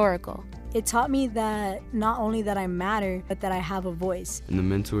historical. It taught me that not only that I matter, but that I have a voice. And the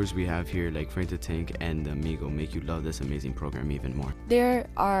mentors we have here, like Frank the Tank and Amigo, make you love this amazing program even more. There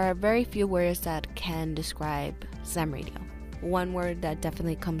are very few words that can describe Slam Radio. One word that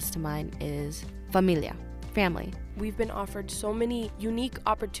definitely comes to mind is familia, family. We've been offered so many unique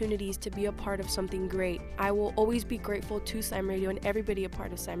opportunities to be a part of something great. I will always be grateful to Slam Radio and everybody a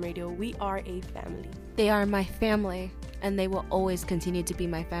part of Slam Radio. We are a family. They are my family, and they will always continue to be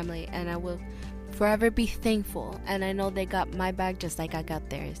my family, and I will forever be thankful, and I know they got my back just like I got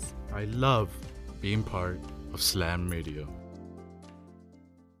theirs. I love being part of Slam Radio.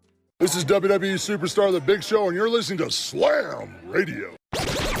 This is WWE Superstar The Big Show, and you're listening to Slam Radio.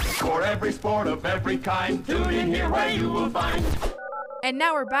 For every sport of every kind, tune in here where you will find. And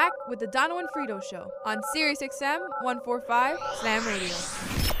now we're back with the Dono and Frito Show on SiriusXM 145 Slam Radio.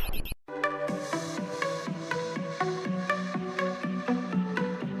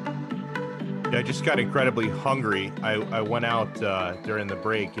 Yeah, I just got incredibly hungry. I went out during the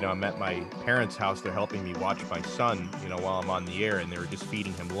break. I'm at my parents' house. They're helping me watch my son, while I'm on the air, and they were just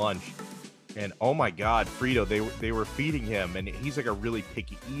feeding him lunch. And oh my God, Frito, they were feeding him, and he's like a really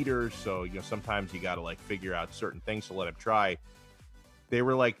picky eater. So, sometimes you got to figure out certain things to let him try. They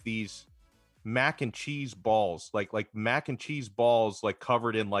were like these mac and cheese balls, like mac and cheese balls,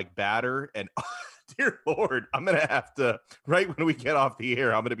 covered in batter. And dear Lord, I'm going to have to, right when we get off the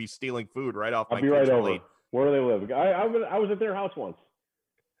air, I'm going to be stealing food right off my I'll be right over. plate. Where do they live? I was at their house once.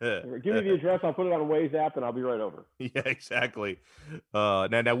 Give me the address. I'll put it on Waze app, and I'll be right over. Yeah, exactly.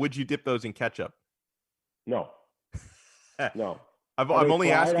 Now, would you dip those in ketchup? No. No. I'm only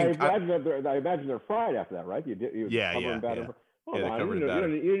fried? asking. I imagine they're fried after that, right? You Yeah. Hold They're on. covered in You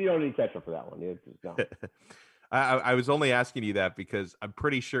batter. don't need ketchup for that one. No. I was only asking you that because I'm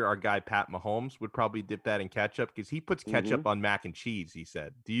pretty sure our guy Pat Mahomes would probably dip that in ketchup because he puts ketchup on mac and cheese. He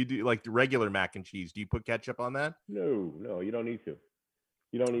said, "Do you do like the regular mac and cheese? Do you put ketchup on that?" No, you don't need to.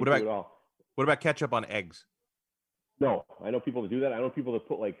 You don't need What to about- at all. What about ketchup on eggs? No, I know people that do that. I know people that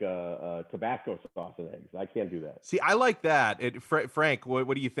put like Tabasco sauce in eggs. I can't do that. See, I like that. Frank,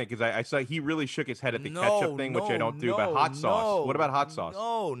 what do you think? Because I saw he really shook his head at the ketchup thing, which I don't do. But hot sauce. What about hot sauce?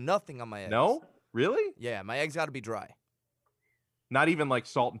 No, nothing on my eggs. No, really? Yeah, my eggs got to be dry. Not even like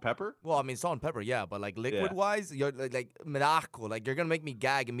salt and pepper? Well, I mean, salt and pepper, yeah, but like liquid-wise, you're like miracle. Like you're gonna make me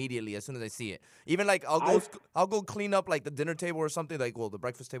gag immediately as soon as I see it. Even like I'll go clean up like the dinner table or something, like the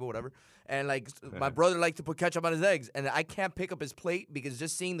breakfast table, whatever. And like my brother likes to put ketchup on his eggs, and I can't pick up his plate because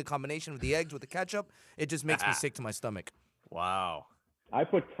just seeing the combination of the eggs with the ketchup, it just makes me sick to my stomach. Wow. I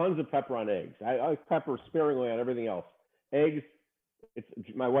put tons of pepper on eggs. I like pepper sparingly on everything else. Eggs.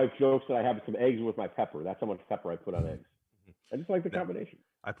 My wife jokes that I have some eggs with my pepper. That's how much pepper I put on eggs. I just like the combination.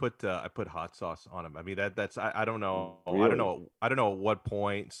 I put hot sauce on them. I mean that's I don't know. Really? I don't know at what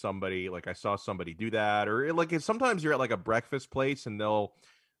point somebody like I saw somebody do that or like sometimes you're at like a breakfast place and they'll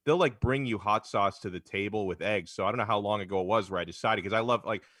like bring you hot sauce to the table with eggs. So I don't know how long ago it was where I decided because I love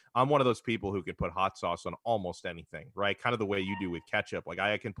like I'm one of those people who can put hot sauce on almost anything, right? Kind of the way you do with ketchup. Like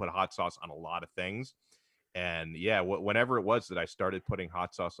I can put hot sauce on a lot of things. And yeah, whenever it was that I started putting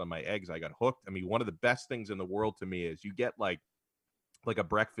hot sauce on my eggs, I got hooked. I mean, one of the best things in the world to me is you get like a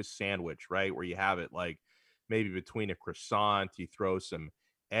breakfast sandwich, right? Where you have it like maybe between a croissant, you throw some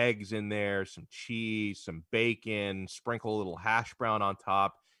eggs in there, some cheese, some bacon, sprinkle a little hash brown on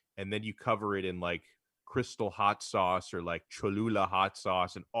top, and then you cover it in like crystal hot sauce or like Cholula hot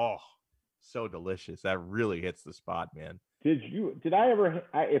sauce. And oh, so delicious. That really hits the spot, man. Did I ever?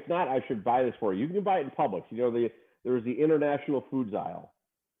 If not, I should buy this for you. You can buy it in Publix. You know, there was the international foods aisle,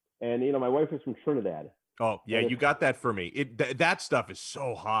 and you know my wife is from Trinidad. Oh yeah, you got that for me. That stuff is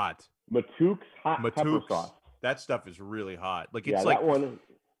so hot. Matook's hot pepper sauce. That stuff is really hot. Like it's yeah, like that one.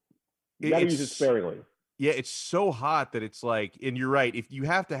 You gotta use it sparingly. Yeah, it's so hot that it's like, and you're right. If you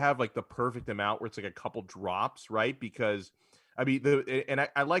have to have like the perfect amount where it's like a couple drops, right? Because I mean,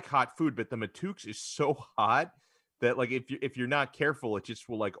 I like hot food, but the Matook's is so hot that like if you're not careful, it just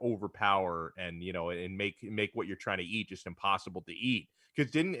will like overpower and and make what you're trying to eat just impossible to eat.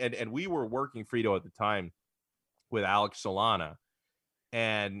 Because and we were working Frito at the time with Alex Solana,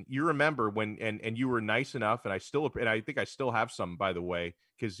 and you remember when and you were nice enough, and I think I still have some, by the way,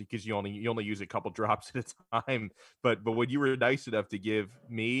 because you only use a couple drops at a time. But when you were nice enough to give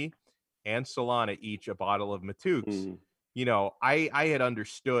me and Solana each a bottle of Matook's. I had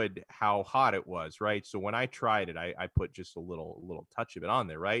understood how hot it was, right? So when I tried it, I put just a little touch of it on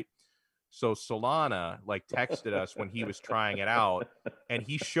there, right? So Solana like texted us when he was trying it out, and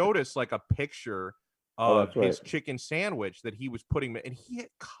he showed us like a picture of his chicken sandwich that he was putting, and he had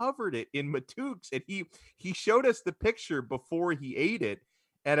covered it in Matook's, and he showed us the picture before he ate it.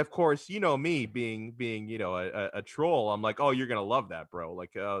 And of course, me being a troll, I'm like, oh, you're gonna love that, bro.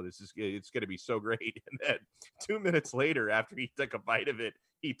 Like, oh, it's gonna be so great. And then 2 minutes later, after he took a bite of it,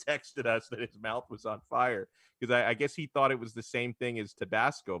 he texted us that his mouth was on fire because I guess he thought it was the same thing as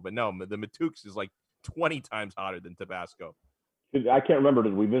Tabasco, but no, the Matook's is like 20 times hotter than Tabasco. I can't remember.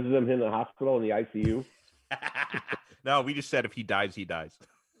 Did we visit him in the hospital in the ICU? No, we just said if he dies, he dies.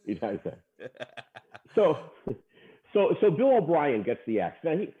 He dies then. So Bill O'Brien gets the axe.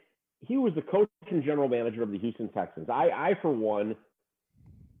 Now he was the coach and general manager of the Houston Texans. I for one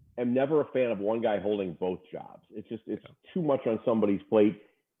am never a fan of one guy holding both jobs. It's too much on somebody's plate.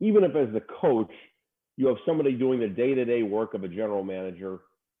 Even if as the coach, you have somebody doing the day-to-day work of a general manager.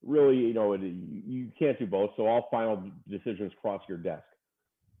 Really, you can't do both. So all final decisions cross your desk.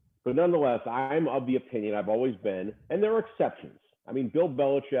 But nonetheless, I'm of the opinion I've always been, and there are exceptions. I mean, Bill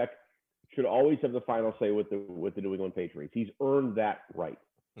Belichick should always have the final say with the New England Patriots. He's earned that right.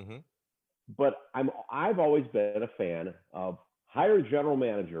 Mm-hmm. But I've always been a fan of hire a general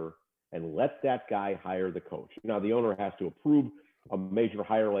manager and let that guy hire the coach. Now, the owner has to approve a major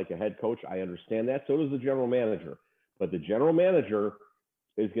hire like a head coach. I understand that. So does the general manager. But the general manager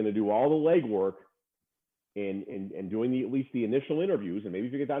is going to do all the legwork in doing at least the initial interviews. And maybe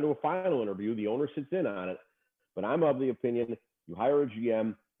if you get down to a final interview, the owner sits in on it. But I'm of the opinion you hire a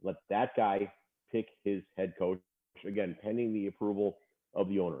GM, let that guy pick his head coach, again, pending the approval of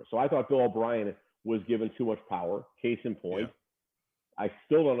the owner. So I thought Bill O'Brien was given too much power. Case in point, I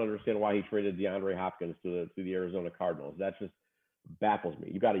still don't understand why he traded DeAndre Hopkins to the Arizona Cardinals. That just baffles me.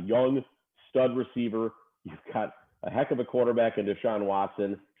 You've got a young stud receiver. You've got a heck of a quarterback in Deshaun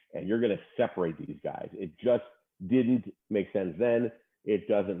Watson, and you're going to separate these guys. It just didn't make sense then. It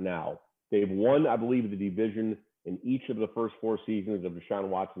doesn't now. They've won, I believe, the division in each of the first 4 seasons of Deshaun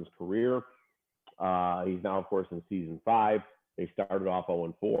Watson's career. He's now, of course, in season 5. They started off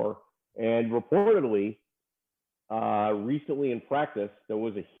 0-4. And reportedly, recently in practice, there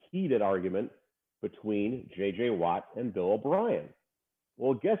was a heated argument between J.J. Watt and Bill O'Brien.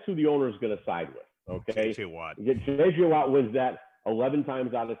 Well, guess who the owner is going to side with? Okay, J.J. Watt. J.J. Watt wins that 11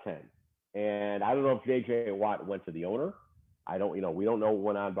 times out of 10. And I don't know if J.J. Watt went to the owner. We don't know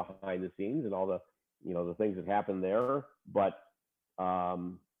what went on behind the scenes and all the, the things that happened there. But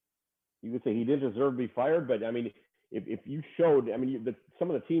you could say he didn't deserve to be fired. But I mean, if you showed, some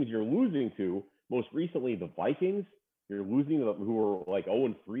of the teams you're losing to, most recently the Vikings, you're losing to who were like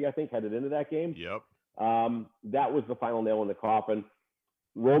 0-3, I think, headed into that game. Yep. That was the final nail in the coffin.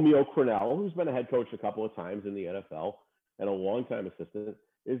 Romeo Crennel, who's been a head coach a couple of times in the NFL and a longtime assistant,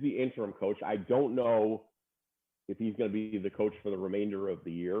 is the interim coach. I don't know if he's going to be the coach for the remainder of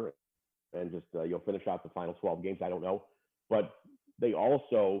the year and just you'll finish out the final 12 games. I don't know. But they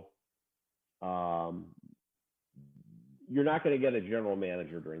also, you're not going to get a general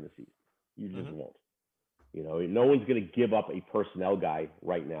manager during the season. You just won't. No one's going to give up a personnel guy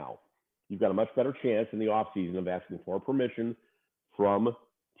right now. You've got a much better chance in the offseason of asking for permission from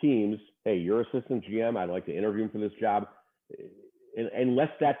teams. Hey, you're assistant GM. I'd like to interview him for this job. And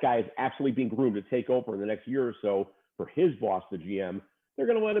unless that guy is absolutely being groomed to take over in the next year or so for his boss, the GM, they're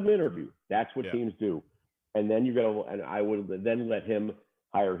going to let him interview. That's what teams do. And then I would then let him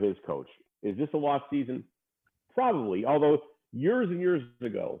hire his coach. Is this a lost season? Probably. Although years and years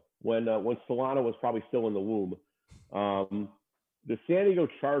ago, when Solana was probably still in the womb, the San Diego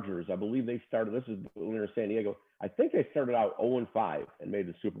Chargers, I believe they started, this is when they were San Diego, I think they started out 0-5 and made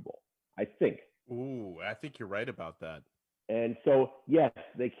the Super Bowl. I think. Ooh, I think you're right about that. And so, yes,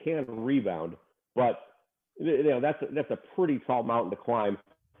 they can rebound, but that's a pretty tall mountain to climb.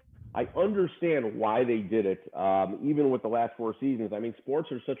 I understand why they did it, even with the last 4 seasons. I mean,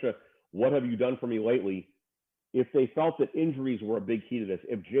 sports are such a what have you done for me lately? If they felt that injuries were a big key to this,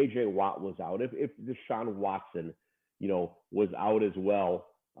 if J.J. Watt was out, if Deshaun Watson, was out as well,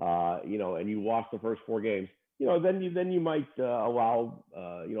 and you lost the first 4 games, then you might allow,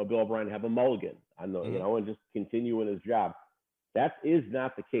 Bill O'Brien to have a mulligan on the, and just continue in his job. That is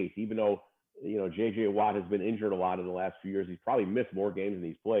not the case, even though, J.J. Watt has been injured a lot in the last few years. He's probably missed more games than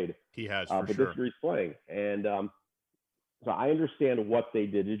he's played. He has, but sure. this year he's playing. And so I understand what they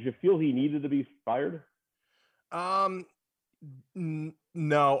did. Did you feel he needed to be fired?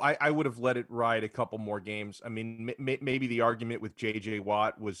 No, I would have let it ride a couple more games. I mean, maybe the argument with J.J.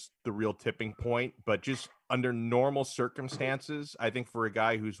 Watt was the real tipping point, but just under normal circumstances, I think for a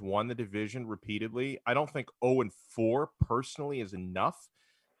guy who's won the division repeatedly, I don't think 0-4 personally is enough.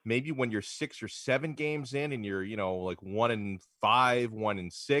 Maybe when you're 6 or 7 games in and you're, like 1-5,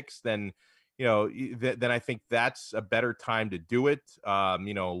 1-6, then then I think that's a better time to do it.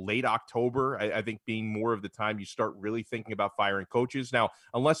 Late October, I think being more of the time you start really thinking about firing coaches. Now,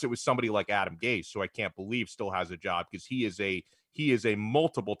 unless it was somebody like Adam Gase, who I can't believe still has a job because he is a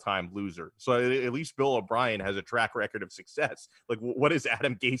multiple time loser. So at least Bill O'Brien has a track record of success. Like, what is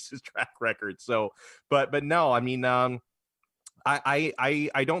Adam Gase's track record? So, but no, I mean,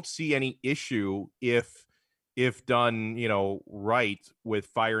 I don't see any issue if done, right with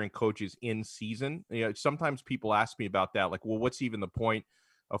firing coaches in season. Sometimes people ask me about that. Like, well, what's even the point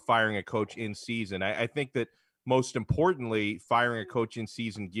of firing a coach in season? I think that most importantly, firing a coach in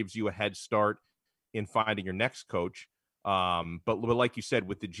season gives you a head start in finding your next coach. But like you said,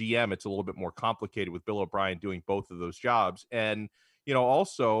 with the GM, it's a little bit more complicated with Bill O'Brien doing both of those jobs. And,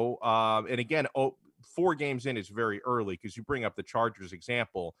 also, and again, 4 games in is very early because you bring up the Chargers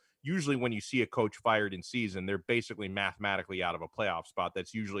example. Usually when you see a coach fired in season, they're basically mathematically out of a playoff spot.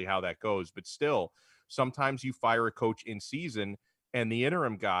 That's usually how that goes. But still, sometimes you fire a coach in season and the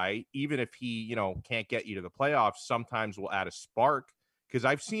interim guy, even if he, can't get you to the playoffs, sometimes will add a spark. Because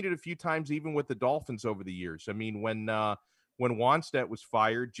I've seen it a few times, even with the Dolphins over the years. I mean, when Wannstedt was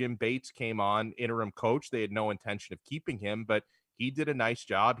fired, Jim Bates came on, interim coach. They had no intention of keeping him, but he did a nice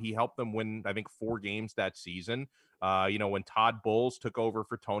job. He helped them win, I think, 4 games that season. When Todd Bowles took over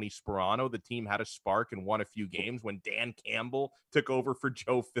for Tony Sperano, the team had a spark and won a few games. When Dan Campbell took over for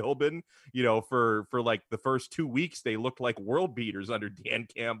Joe Philbin, for like the first 2 weeks, they looked like world beaters under Dan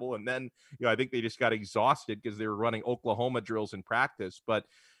Campbell. And then, I think they just got exhausted because they were running Oklahoma drills in practice. But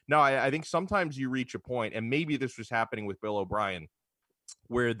no, I think sometimes you reach a point, and maybe this was happening with Bill O'Brien,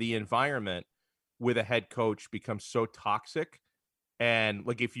 where the environment with a head coach becomes so toxic. And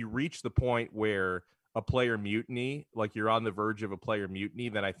like, if you reach the point where a player mutiny, like you're on the verge of a player mutiny,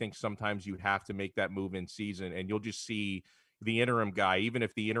 then I think sometimes you have to make that move in season, and you'll just see the interim guy, even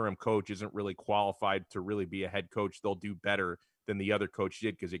if the interim coach isn't really qualified to really be a head coach, they'll do better than the other coach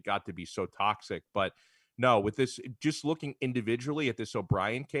did because it got to be so toxic. But no, with this, just looking individually at this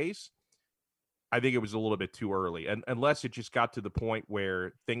O'Brien case, I think it was a little bit too early. And unless it just got to the point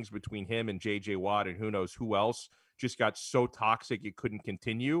where things between him and JJ Watt and who knows who else just got so toxic it couldn't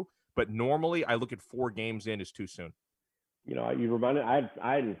continue. But normally I look at 4 games in as too soon. You know, you reminded,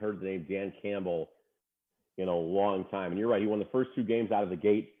 I hadn't heard the name Dan Campbell in a long time. And you're right, he won the first 2 games out of the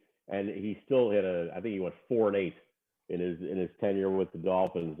gate, and he still hit I think he went 4-8 in his tenure with the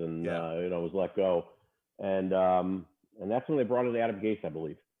Dolphins, and was let go. And that's when they brought in Adam Gase, I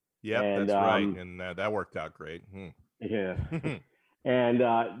believe. Yeah, that's right. And that worked out great. Yeah. And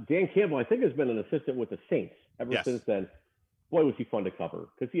Dan Campbell, I think, has been an assistant with the Saints ever since then. Boy, was he fun to cover,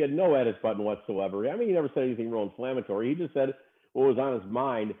 because he had no edit button whatsoever. I mean, he never said anything real inflammatory. He just said what was on his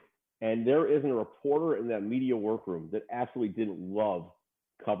mind. And there isn't a reporter in that media workroom that absolutely didn't love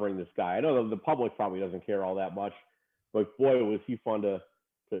covering this guy. I know the public probably doesn't care all that much, but boy, was he fun to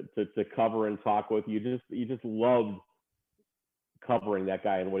cover and talk with. You just loved covering that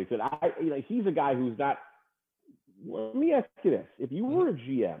guy and what he said. He's a guy who's not. Let me ask you this: if you were a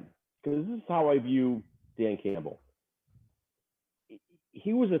GM, because this is how I view Dan Campbell.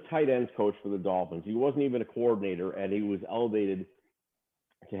 He was a tight ends coach for the Dolphins. He wasn't even a coordinator, and he was elevated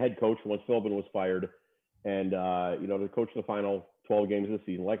to head coach once Philbin was fired, and to coach the final 12 games of the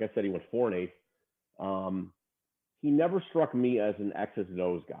season. Like I said, he went 4-8. He never struck me as an X's and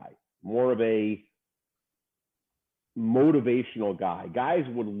O's guy, more of a motivational guy. Guys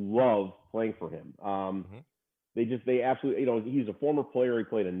would love playing for him. They absolutely, he's a former player. He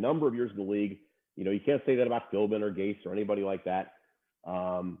played a number of years in the league. You can't say that about Philbin or Gase or anybody like that.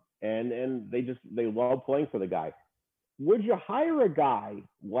 And they love playing for the guy. Would you hire a guy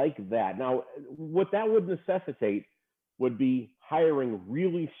like that? Now, what that would necessitate would be hiring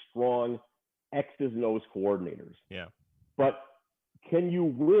really strong X's and O's coordinators. Yeah. But can you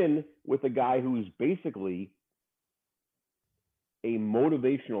win with a guy who's basically a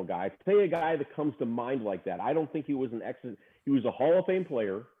motivational guy? Say a guy that comes to mind like that. I don't think he was he was a Hall of Fame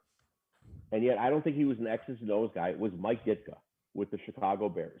player, and yet I don't think he was an X's and O's guy. It was Mike Ditka with the Chicago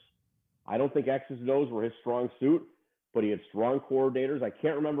Bears. I don't think X's and O's were his strong suit, but he had strong coordinators. I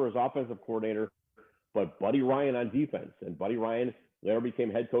can't remember his offensive coordinator, but Buddy Ryan on defense. And Buddy Ryan later became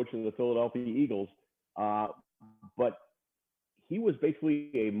head coach of the Philadelphia Eagles. But he was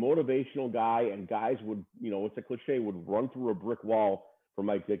basically a motivational guy, and guys would, it's a cliche, would run through a brick wall for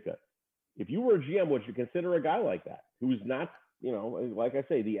Mike Ditka. If you were a GM, would you consider a guy like that, who's not, like I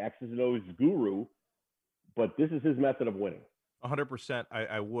say, the X's and O's guru, but this is his method of winning? 100%,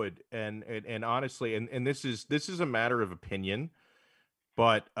 I would, and honestly, and this is a matter of opinion,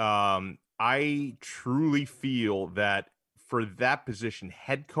 but I truly feel that for that position,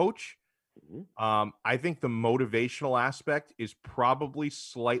 head coach, I think the motivational aspect is probably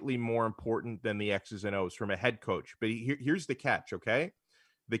slightly more important than the X's and O's from a head coach. But here's the catch, okay?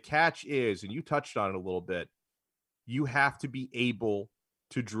 The catch is, and you touched on it a little bit, you have to be able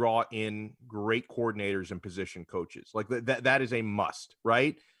to draw in great coordinators and position coaches. Like that is a must,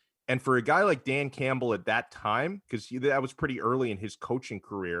 right? And for a guy like Dan Campbell at that time, because that was pretty early in his coaching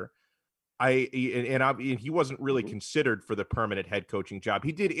career, he wasn't really considered for the permanent head coaching job.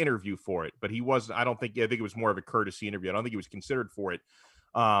 He did interview for it, but he wasn't. I think it was more of a courtesy interview. I don't think he was considered for it.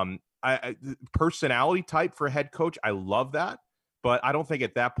 Personality type for a head coach, I love that. But I don't think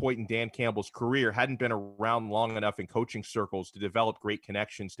at that point in Dan Campbell's career, hadn't been around long enough in coaching circles to develop great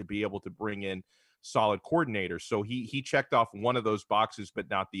connections to be able to bring in solid coordinators. So he checked off one of those boxes,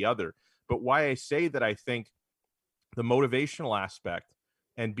 but not the other. But why I say that I think the motivational aspect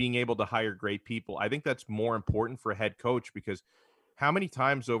and being able to hire great people, I think that's more important for a head coach, because how many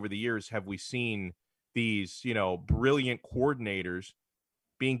times over the years have we seen these, brilliant coordinators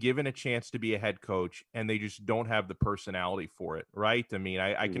being given a chance to be a head coach, and they just don't have the personality for it, right? I mean,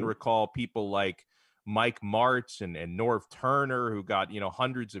 I can recall people like Mike Martz and Norv Turner, who got,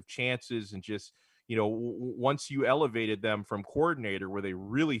 hundreds of chances, and just, once you elevated them from coordinator where they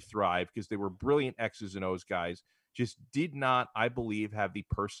really thrive because they were brilliant X's and O's guys, just did not, I believe, have the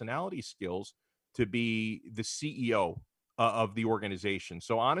personality skills to be the CEO of the organization.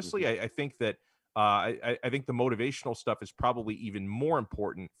 So honestly, I think that I think the motivational stuff is probably even more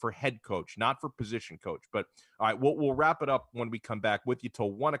important for head coach, not for position coach. But all right, we'll wrap it up when we come back with you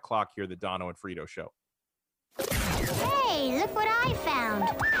till 1 o'clock here, the Dono and Frito Show. Hey, Hey, look what I found.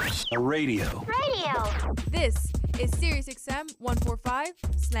 A radio. Radio. This is SiriusXM 145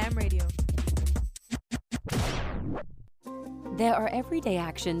 Slam Radio. There are everyday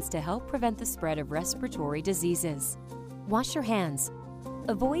actions to help prevent the spread of respiratory diseases. Wash your hands.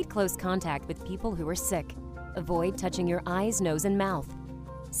 Avoid close contact with people who are sick. Avoid touching your eyes, nose, and mouth.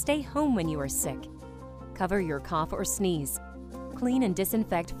 Stay home when you are sick. Cover your cough or sneeze. Clean and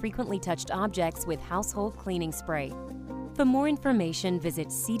disinfect frequently touched objects with household cleaning spray. For more information, visit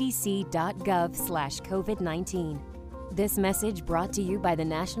cdc.gov/COVID-19. This message brought to you by the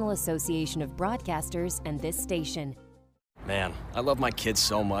National Association of Broadcasters and this station. Man, I love my kids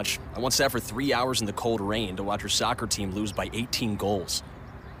so much. I once sat for 3 hours in the cold rain to watch her soccer team lose by 18 goals.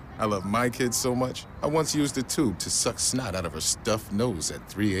 I love my kids so much, I once used a tube to suck snot out of her stuffed nose at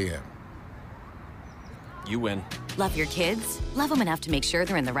 3 a.m. You win. Love your kids? Love them enough to make sure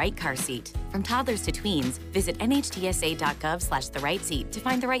they're in the right car seat. From toddlers to tweens, visit nhtsa.gov/the-right-seat to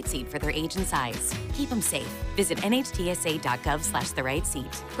find the right seat for their age and size. Keep them safe. Visit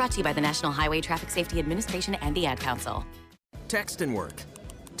nhtsa.gov/the-right-seat. Brought to you by the National Highway Traffic Safety Administration and the Ad Council. Text and work.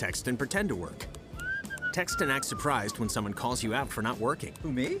 Text and pretend to work. Text and act surprised when someone calls you out for not working.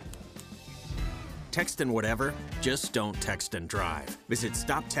 Who, me? Text and whatever, just don't text and drive. Visit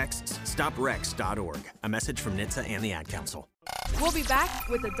StopTextsStopWrecks.org. A message from NHTSA and the Ad Council. We'll be back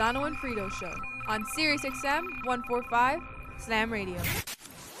with the Dono and Frito Show on SiriusXM 145 Slam Radio.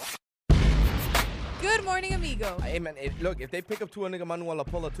 Good morning, amigo. Hey, man, look, if they pick up Tua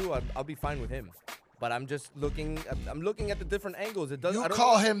Tagovailoa too, I'll be fine with him. But I'm just looking at the different angles. It doesn't. You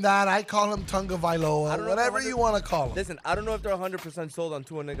call him that. I call him Tonga Vailoa. Whatever you want to call him. Listen, I don't know if they're 100% sold on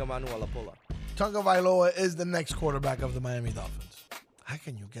Tua Tagovailoa. Tonga Vailoa is the next quarterback of the Miami Dolphins. How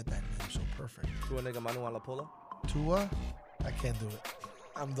can you get that name so perfect? Tua Tagovailoa. Tua? I can't do it.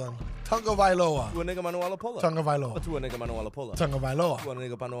 I'm done. Tonga Vailoa. Tua Tagovailoa. Tonga Vailoa. Tua Tagovailoa. Tonga Vailoa. Tua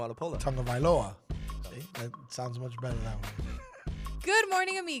Tagovailoa. Tonga Vailoa. See? That sounds much better that way. Good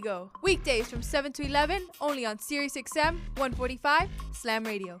morning, amigo. Weekdays from 7 to 11, only on SiriusXM 145 Slam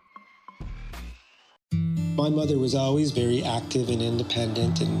Radio. My mother was always very active and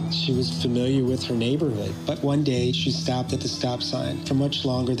independent, and she was familiar with her neighborhood. But one day, she stopped at the stop sign for much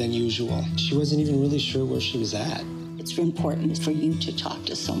longer than usual. She wasn't even really sure where she was at. It's important for you to talk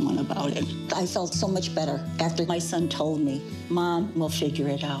to someone about it. I felt so much better after my son told me, Mom, we'll figure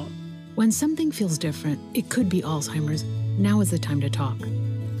it out. When something feels different, it could be Alzheimer's. Now is the time to talk.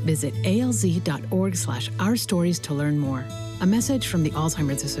 Visit alz.org/ourstories to learn more. A message from the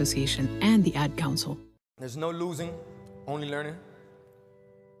Alzheimer's Association and the Ad Council. There's no losing, only learning.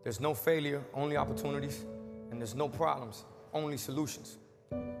 There's no failure, only opportunities. And there's no problems, only solutions.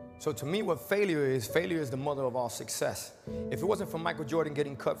 So to me, what failure is the mother of all success. If it wasn't for Michael Jordan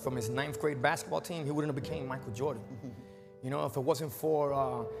getting cut from his 9th grade basketball team, he wouldn't have became Michael Jordan. You know, if it wasn't for,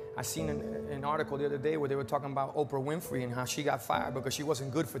 I seen an article the other day where they were talking about Oprah Winfrey and how she got fired because she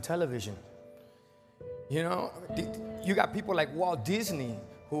wasn't good for television. You know, you got people like Walt Disney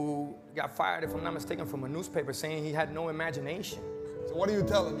who got fired, if I'm not mistaken, from a newspaper saying he had no imagination. So what do you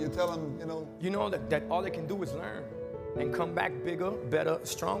tell him? You tell him, You know that all they can do is learn and come back bigger, better,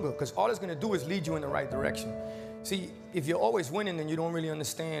 stronger, because all it's gonna do is lead you in the right direction. See, if you're always winning, then you don't really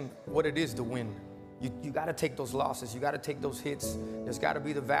understand what it is to win. You gotta take those losses, you gotta take those hits. There's gotta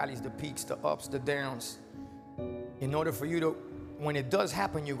be the valleys, the peaks, the ups, the downs. In order for you to, when it does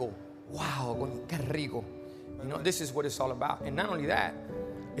happen, you go, wow, qué rico. You know, this is what it's all about. And not only that,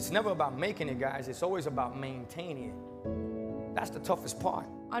 it's never about making it, guys. It's always about maintaining it. That's the toughest part.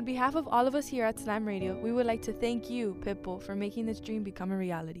 On behalf of all of us here at Slam Radio, we would like to thank you, Pitbull, for making this dream become a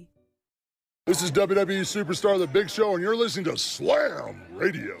reality. This is WWE Superstar The Big Show, and you're listening to Slam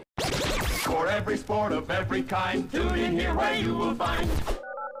Radio. For every sport of every kind, tune in here where you will find.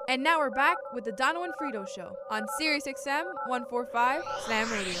 And now we're back with the Dono and Frito Show on SiriusXM 145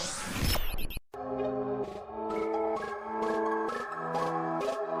 Slam Radio.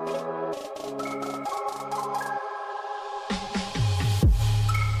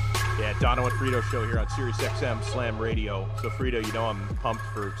 Yeah, Dono and Frito Show here on SiriusXM Slam Radio. So, Frito, you know I'm pumped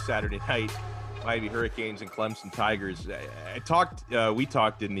for Saturday night. Miami Hurricanes and Clemson Tigers. We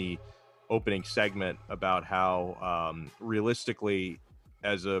talked in the opening segment about how realistically,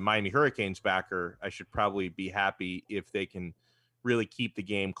 as a Miami Hurricanes backer, I should probably be happy if they can really keep the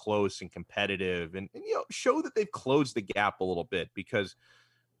game close and competitive and show that they've closed the gap a little bit, because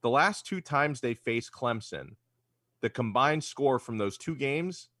the last 2 times they faced Clemson, the combined score from those 2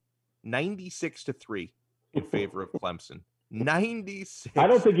 games, 96-3 in favor of Clemson. 96. I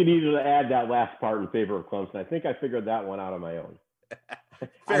don't think you needed to add that last part in favor of Clemson. I think I figured that one out on my own.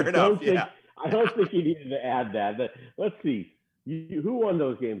 Fair enough. I don't think you needed to add that. But let's see. Who won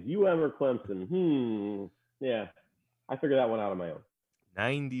those games? UM or Clemson? Yeah, I figured that one out on my own.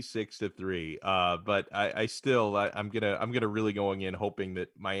 96-3. But I'm gonna really going in hoping that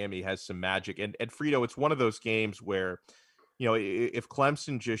Miami has some magic. And Frito, it's one of those games where, if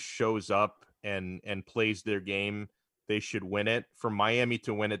Clemson just shows up and plays their game, they should win it. For Miami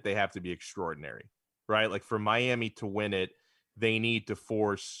to win it, they have to be extraordinary, right? Like for Miami to win it, they need to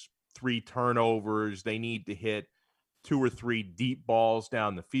force 3 turnovers. They need to hit 2 or 3 deep balls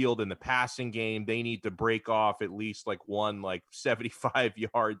down the field in the passing game. They need to break off at least like one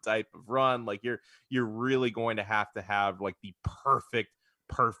 75-yard type of run. Like you're really going to have like the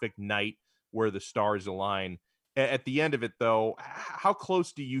perfect night where the stars align. At the end of it, though, how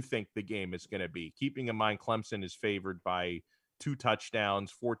close do you think the game is going to be? Keeping in mind Clemson is favored by 2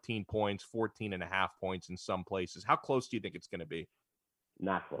 touchdowns, 14 points, 14.5 points in some places. How close do you think it's going to be?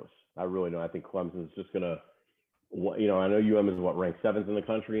 Not close. I really don't. I think Clemson's just going to, I know UM is ranked 7th in the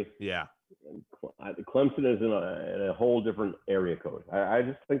country. Yeah. Clemson is in a whole different area code. I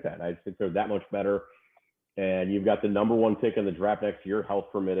just think that. I think they're that much better. And you've got the number 1 pick in the draft next year, health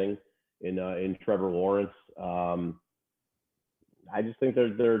permitting, in Trevor Lawrence. I just think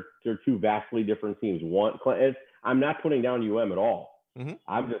they're 2 vastly different teams. I'm not putting down UM at all. Mm-hmm.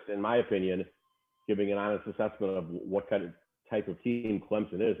 I'm just, in my opinion, giving an honest assessment of what kind of type of team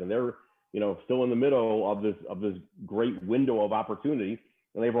Clemson is, and they're still in the middle of this great window of opportunity,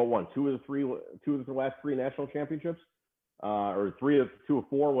 and they've won 2 of the last 3 national championships, or 2 of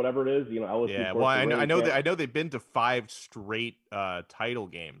 4, whatever it is. LSU. Yeah, well, I know they've been to 5 straight title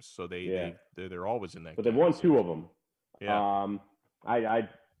games, so they're always in that. But they've won 2 of them. Yeah. I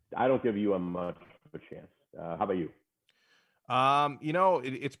don't give UM much of a chance. How about you?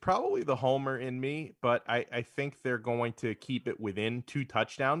 It's probably the homer in me, but I think they're going to keep it within 2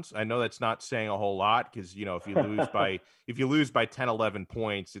 touchdowns. I know that's not saying a whole lot because, if you lose by 10, 11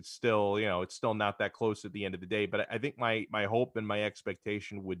 points, it's still not that close at the end of the day. But I think my hope and my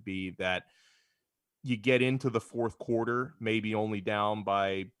expectation would be that you get into the fourth quarter, maybe only down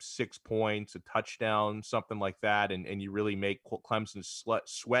by 6 points, a touchdown, something like that. And you really make Clemson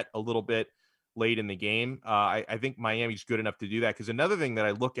sweat a little bit late in the game. I think Miami's good enough to do that, because another thing that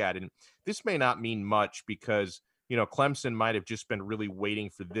I look at, and this may not mean much because, Clemson might have just been really waiting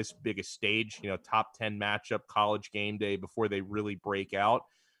for this big a stage, top 10 matchup, college game day, before they really break out.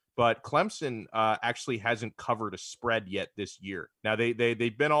 But Clemson actually hasn't covered a spread yet this year. Now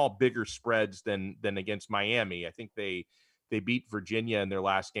they've been all bigger spreads than against Miami. I think they beat Virginia in their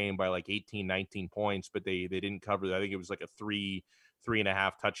last game by like 18, 19 points, but they didn't cover. I think it was like a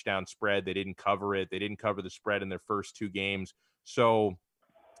 3.5 touchdown spread. They didn't cover it. They didn't cover the spread in their first 2 games. So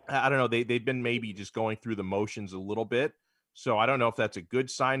I don't know. They've been maybe just going through the motions a little bit. So I don't know if that's a good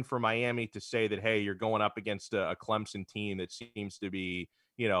sign for Miami to say that, hey, you're going up against a Clemson team that seems to be,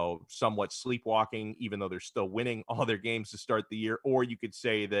 somewhat sleepwalking, even though they're still winning all their games to start the year. Or you could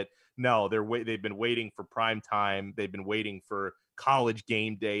say that, no, they've been waiting for prime time. They've been waiting for college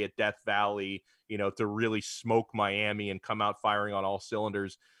game day at Death Valley, to really smoke Miami and come out firing on all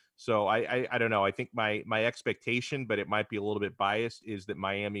cylinders. So I don't know. I think my expectation, but it might be a little bit biased, is that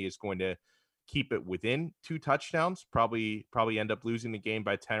Miami is going to keep it within 2 touchdowns, probably end up losing the game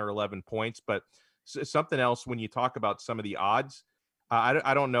by 10 or 11 points. But something else, when you talk about some of the odds,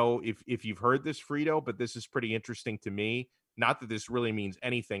 I don't know if you've heard this, Frito, but this is pretty interesting to me. Not that this really means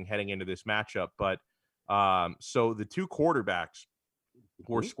anything heading into this matchup, but so the 2 quarterbacks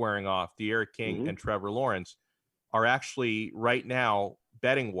who are squaring off, De'Ara King and Trevor Lawrence, are actually right now,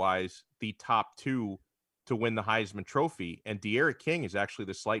 betting wise, the top 2 to win the Heisman Trophy. And De'Ara King is actually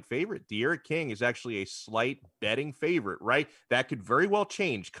the slight favorite. De'Ara King is actually a slight betting favorite, right? That could very well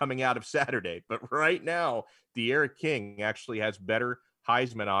change coming out of Saturday. But right now, De'Ara King actually has better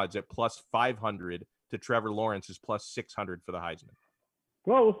Heisman odds at plus 500 to Trevor Lawrence's plus 600 for the Heisman.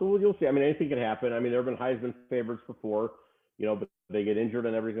 Well, you'll see. I mean, anything can happen. I mean, there have been Heisman favorites before, but they get injured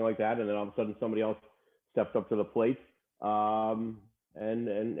and everything like that. And then all of a sudden somebody else steps up to the plate and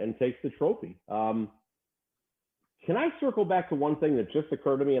takes the trophy. Can I circle back to one thing that just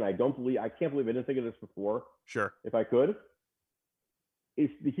occurred to me, and I can't believe I didn't think of this before. Sure. If I could.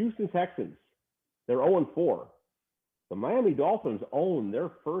 It's the Houston Texans. They're 0-4. The Miami Dolphins own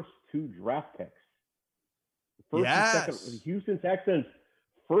their first 2 draft picks. First and second, the Houston Texans,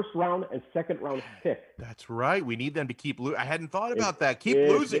 first round and second round pick. That's right. We need them to keep losing. I hadn't thought about that. Keep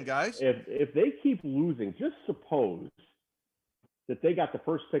losing, guys. If they keep losing, just suppose that they got the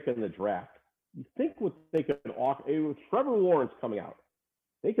first pick in the draft. You think what they could auction with Trevor Lawrence coming out,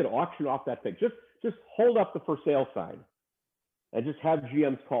 they could auction off that pick. Just hold up the for sale sign and just have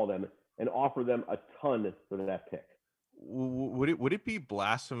GMs call them and offer them a ton for that pick. Would it be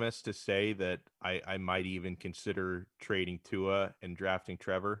blasphemous to say that I might even consider trading Tua and drafting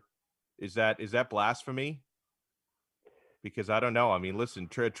Trevor? Is that blasphemy? Because I don't know. I mean, listen,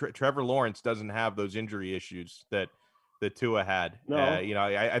 Trevor Lawrence doesn't have those injury issues that Tua had. No.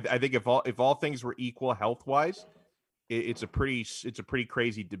 I think if all things were equal health wise, it's a pretty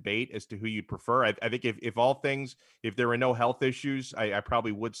crazy debate as to who you'd prefer. I think if there were no health issues, I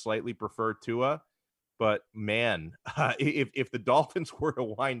probably would slightly prefer Tua. But man, if the Dolphins were to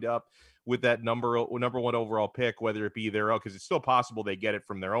wind up with that number one overall pick, whether it be their own, because it's still possible they get it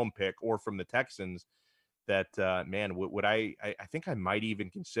from their own pick or from the Texans, that man, would I think I might even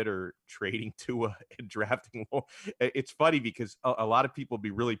consider trading Tua and drafting. It's funny because a lot of people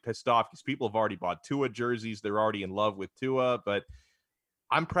be really pissed off because people have already bought Tua jerseys. They're already in love with Tua, but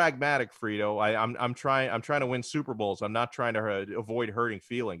I'm pragmatic, Frito. I'm trying to win Super Bowls. I'm not trying to avoid hurting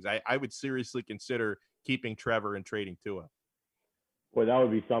feelings. I would seriously consider keeping Trevor and trading Tua. Boy, that would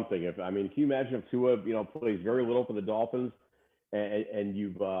be something. Can you imagine if Tua, plays very little for the Dolphins, and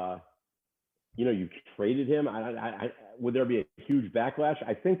you've traded him? Would there be a huge backlash?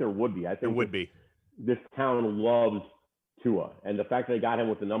 I think there would be. I think there would be. This town loves Tua, and the fact that they got him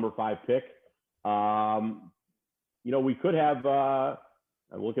with the number 5 pick. We could have. I'm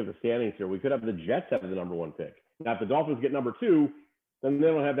looking at the standings here. We could have the Jets have the number 1 pick. Now, if the Dolphins get number 2, then they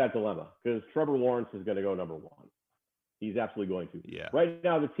don't have that dilemma because Trevor Lawrence is going to go number 1. He's absolutely going to. Yeah. Right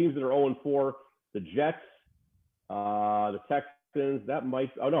now, the teams that are 0-4, the Jets, the Texans, that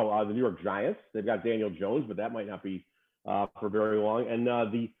might. Oh no, the New York Giants. They've got Daniel Jones, but that might not be for very long. And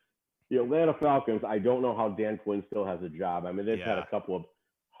the Atlanta Falcons. I don't know how Dan Quinn still has a job. I mean, they've had a couple of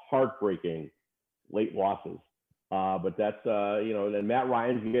heartbreaking late losses. But that's and Matt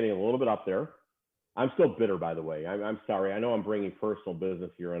Ryan's getting a little bit up there. I'm still bitter, by the way. I'm sorry. I know I'm bringing personal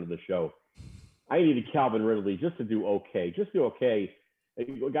business here onto the show. I needed Calvin Ridley just to do okay. Just do okay.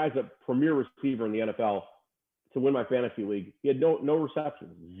 The guy's a premier receiver in the NFL to win my fantasy league. He had no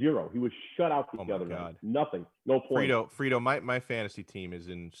receptions, 0. He was shut out the other night. Nothing. No point. Frito, my fantasy team is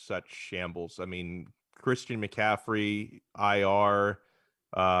in such shambles. I mean, Christian McCaffrey, IR.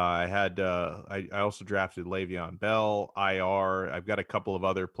 I also drafted Le'Veon Bell, IR. I've got a couple of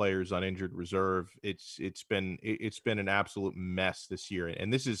other players on injured reserve. It's been an absolute mess this year.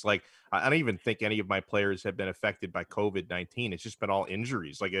 And this is like, I don't even think any of my players have been affected by COVID-19. It's just been all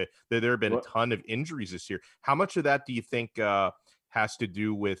injuries. Like there have been a ton of injuries this year. How much of that do you think has to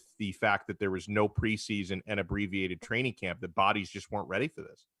do with the fact that there was no preseason and abbreviated training camp? The bodies just weren't ready for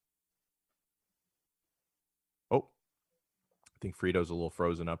this. I think Frito's a little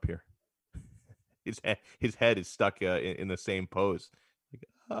frozen up here. His head is stuck in the same pose.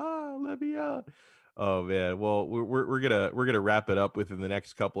 Let me out. Oh man. Well, we're gonna wrap it up within the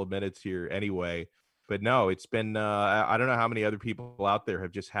next couple of minutes here anyway. But no, it's been I don't know how many other people out there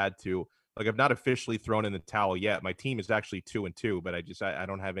have just had to, like, I've not officially thrown in the towel yet. My team is actually 2-2, but I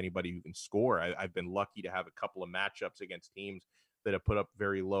don't have anybody who can score. I've been lucky to have a couple of matchups against teams that have put up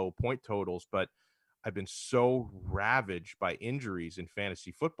very low point totals, but I've been so ravaged by injuries in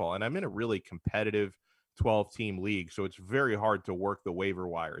fantasy football, and I'm in a really competitive 12-team league, so it's very hard to work the waiver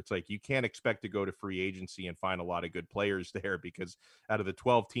wire. It's like you can't expect to go to free agency and find a lot of good players there because out of the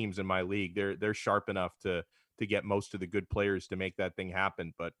 12 teams in my league, they're sharp enough to get most of the good players to make that thing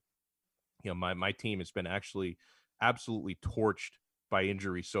happen. But my team has been actually absolutely torched by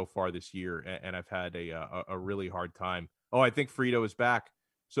injury so far this year, and I've had a really hard time. Oh, I think Frito is back.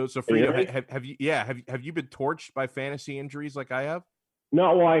 So Frito, have you been torched by fantasy injuries like I have?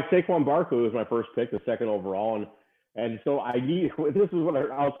 No, well, Saquon Barkley was my first pick, the 2nd overall, and so this is what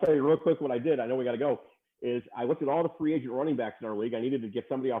I'll tell you real quick what I did. I know we got to go. Is I looked at all the free agent running backs in our league. I needed to get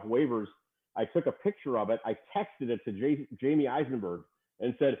somebody off waivers. I took a picture of it. I texted it to Jamie Eisenberg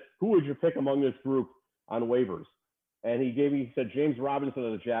and said, "Who would you pick among this group on waivers?" And he said James Robinson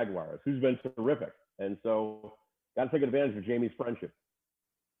of the Jaguars, who's been terrific. And so got to take advantage of Jamie's friendship.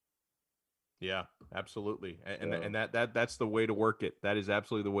 Yeah, absolutely. And that's the way to work it. That is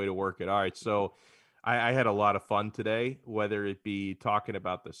absolutely the way to work it. All right. So I had a lot of fun today, whether it be talking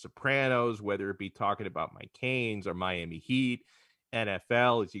about the Sopranos, whether it be talking about my Canes or Miami Heat,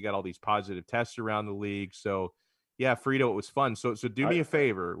 NFL, as you got all these positive tests around the league. So yeah, Frito, it was fun. So do me a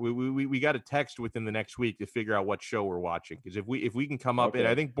favor. We got a text within the next week to figure out what show we're watching. Because if we can come up, and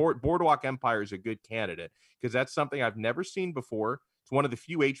I think Boardwalk Empire is a good candidate because that's something I've never seen before. It's one of the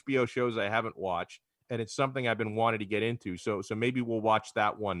few HBO shows I haven't watched, and it's something I've been wanting to get into. So maybe we'll watch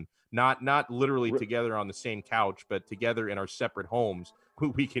that one, not literally together on the same couch, but together in our separate homes.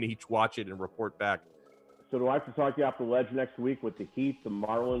 We can each watch it and report back. So do I have to talk you off the ledge next week with the Heat, the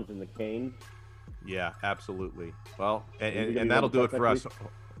Marlins, and the Canes? Yeah, absolutely. Well, and that'll do it for us.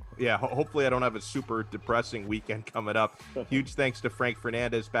 Yeah, hopefully I don't have a super depressing weekend coming up. Huge thanks to Frank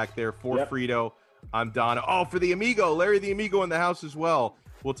Fernandez back there. For Frito, I'm Dono. Oh, for the Amigo, Larry the Amigo in the house as well.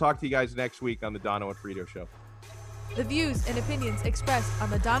 We'll talk to you guys next week on the Dono and Frito Show. The views and opinions expressed on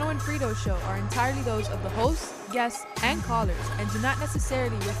the Dono and Frito Show are entirely those of the hosts, guests, and callers, and do not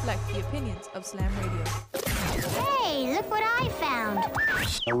necessarily reflect the opinions of Slam Radio. Hey, look what I found.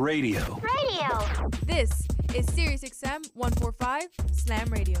 A radio. Radio. This is SiriusXM 145 Slam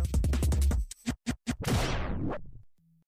Radio.